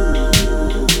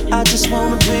 I just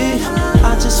wanna be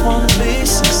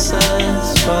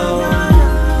successful.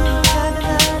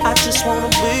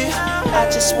 I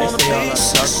just wanna be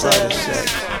successful.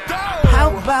 How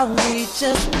about we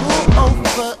just pull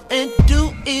over and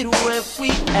do it where we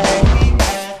at?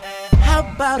 How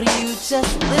about you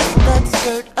just lift that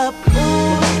skirt up?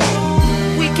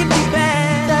 Ooh, we can be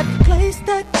bad. That place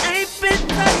that ain't been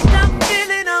touched, I'm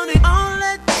feeling on it. All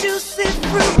that juicy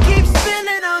fruit keeps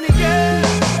spilling on it, girl.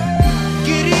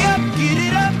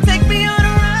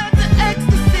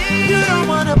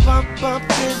 Bump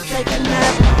and take a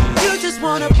nap. You just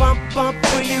wanna bump,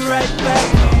 bring it right back.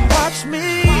 Watch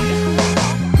me,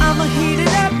 I'ma heat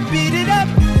it up, beat it up.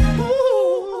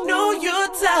 Ooh, know you're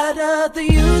tired of the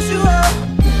usual.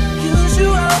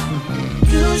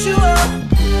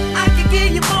 I can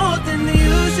give you more than the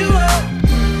usual.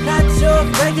 Not your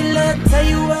regular, tell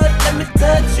you what, let me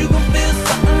touch. You gon' feel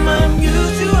something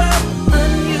unusual.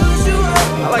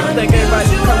 I like to thank everybody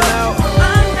for coming out.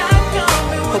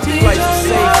 Hope the flights are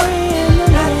safe.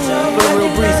 Feeling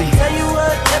real breezy.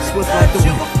 Swift like the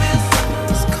wind.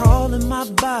 It's calling my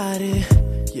body.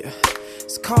 Yeah.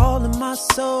 It's calling my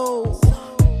soul.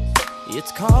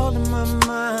 It's calling my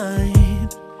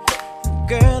mind.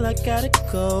 Girl, I gotta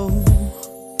go.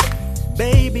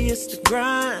 Baby, it's the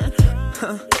grind.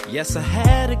 Yes, I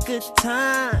had a good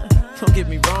time. Don't get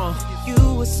me wrong,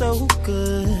 you were so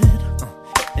good.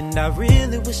 And I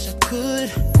really wish I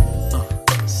could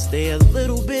stay a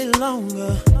little bit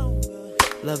longer,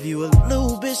 love you a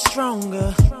little bit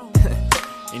stronger,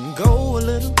 and go a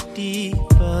little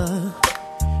deeper,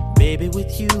 baby,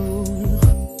 with you.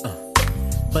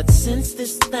 But since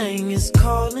this thing is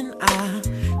calling, I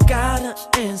gotta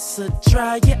answer.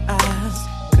 Dry your eyes,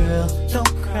 girl,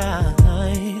 don't cry,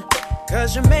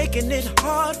 'cause you're making it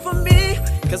hard for me,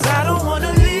 'cause I don't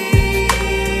wanna leave.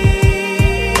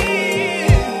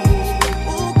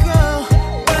 Ooh, girl,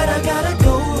 but I gotta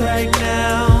go right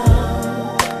now.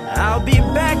 I'll be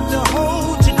back to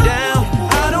hold you down.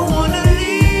 I don't wanna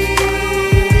leave,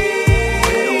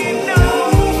 no.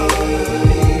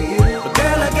 But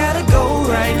girl, I gotta go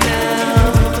right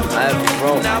now.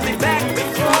 And I'll be back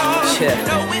before you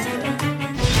know it.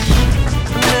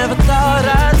 Never thought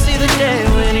I'd see the day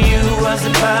when you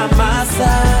wasn't by my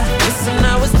side. Listen,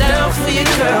 I was down for you,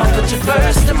 girl, put you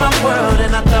first in my world,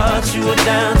 and I thought you were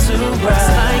down to ride. It's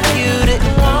like you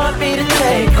didn't want me to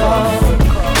take off,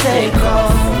 take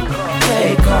off,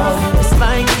 take off. It's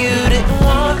like you didn't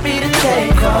want me to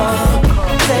take off,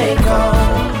 take off.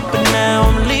 But now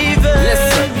I'm leaving.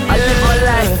 Listen, I live my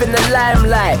life in the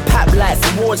limelight. Pap lights,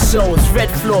 award shows,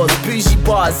 red floors, bougie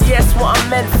bars. Yes, what I'm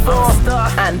meant for.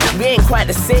 And we ain't quite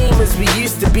the same as we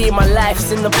used to be. My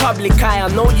life's in the public eye. I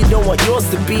know you don't want yours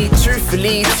to be.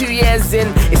 Truthfully, 2 years in,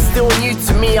 it's still new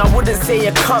to me. I wouldn't say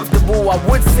you're comfortable, I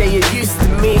would say you're used to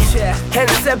me.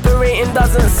 Hence separating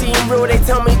doesn't seem real. They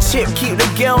tell me, Chip, keep the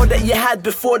girl that you had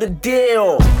before the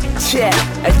deal.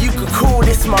 And you could call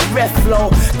this my ref flow,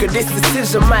 'cause this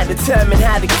decision might determine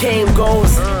how the game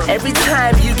goes. Every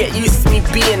time you get used to me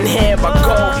being here, I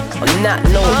go. On that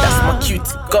note, that's my cue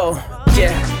to go.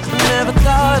 Never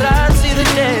thought I'd see the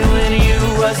day when you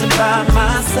wasn't by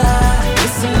my side.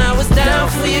 Listen, I was down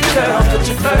for you, girl, put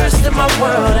you first in my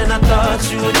world, and I thought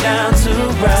you were down to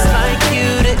ride. It's like you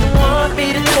didn't want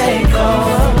me to take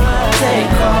off,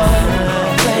 take off,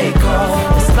 take off.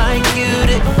 It's like you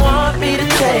didn't want me to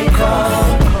take off,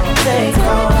 take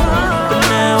off. But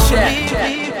now I'm leaving.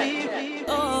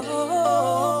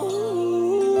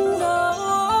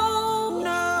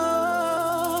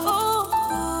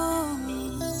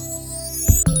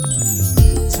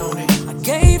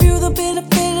 Gave you the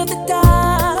benefit of the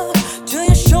doubt till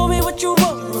you showed me what you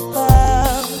were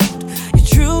about. Your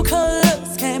true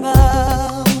colors came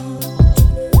out.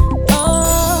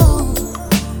 Oh,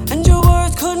 and your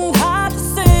words couldn't hide the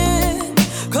sin,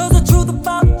 'cause the truth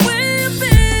about where you've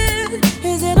been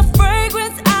is in a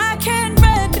fragrance I can't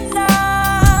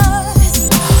recognize.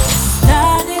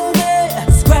 Standing there,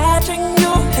 scratching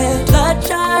your head,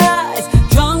 bloodshot eyes,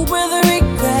 drunk with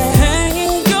regret,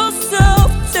 hanging yourself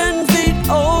 10 feet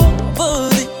over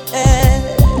the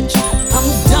edge. I'm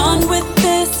done with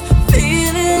this,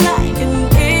 feeling like an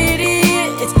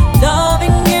idiot.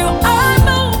 Loving you, I'm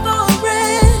over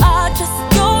it. I just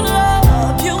don't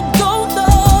love you no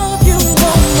more.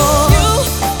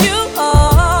 You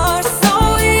are so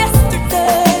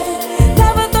yesterday.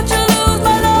 Never thought you'd lose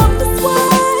my love this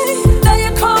way. Now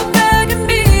you come begging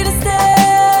me to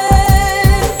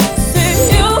stay. See,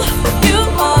 you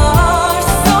are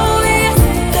so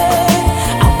yesterday.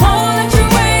 I won't let you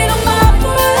wait on my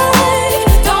parade.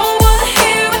 Don't wanna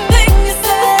hear a thing you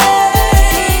say.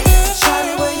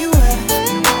 Shawty, where you at?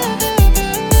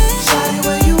 Shawty,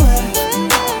 where you at?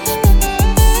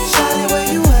 Shawty, where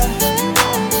you at?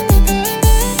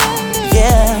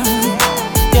 Yeah.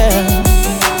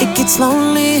 It gets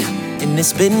lonely in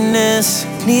this business.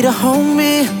 Need a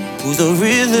homie who's the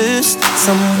realest.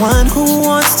 Someone who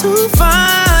wants to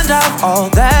find out all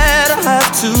that I have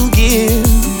to give.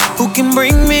 Who can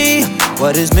bring me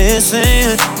what is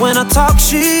missing? When I talk,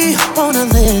 she wanna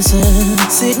listen.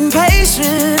 Sitting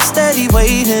patient, steady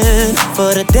waiting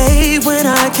for the day when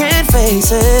I can't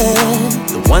face it.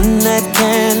 The one that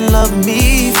can love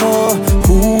me for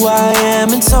who I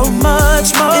am and so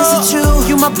much more. Is it you?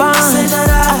 You my bond. Say that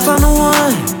I found the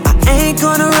one. I ain't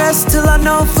gonna rest till I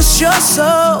know for sure.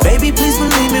 So baby, please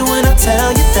believe me when I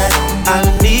tell you that I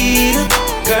need a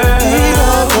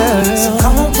girl. So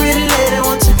come on, pretty lady,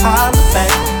 won't you holler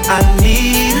back? I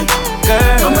need a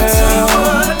girl. I'ma tell you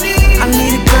what I need. I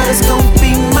need a girl that's gon'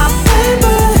 be my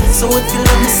baby. So if you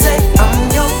let me say I'm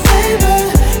your baby,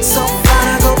 so fine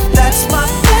I go, that's my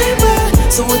baby.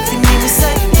 So if you need me,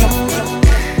 say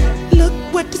look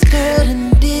what this girl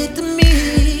done did to me.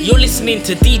 You're listening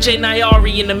to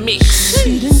DjNyari in the mix.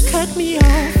 She done cut me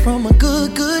off from a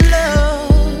good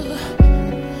love.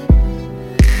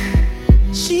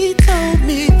 She told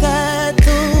me that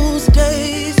those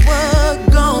days were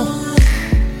gone.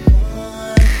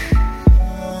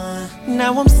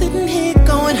 Now I'm sitting here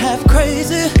going half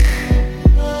crazy.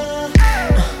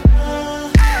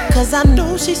 Cause I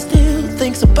know she still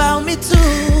thinks about me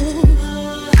too.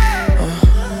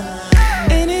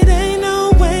 And it ain't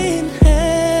no way in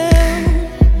hell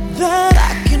that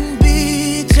I can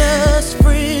be just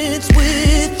friends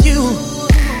with you.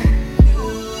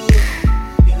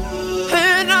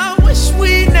 And I wish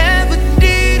we never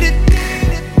did it.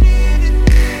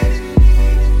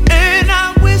 And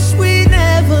I wish we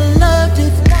never loved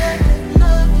it.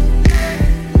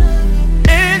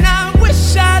 And I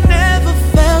wish I never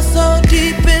fell so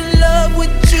deep in love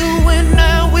with you. And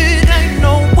now it ain't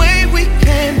no way we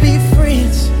can be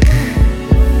friends.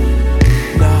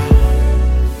 Nah.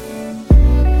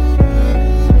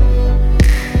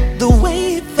 The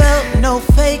way it felt, no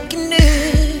faking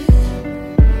it.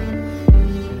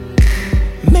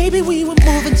 Maybe we were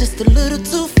moving just a little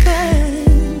too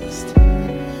fast.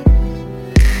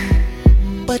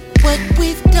 But what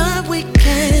we've done, we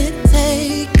can't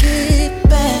take it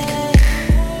back.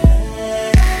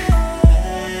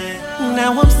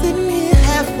 Now I'm sitting here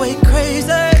halfway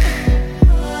crazy.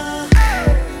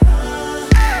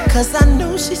 Cause I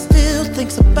know she still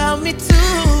thinks about me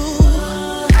too.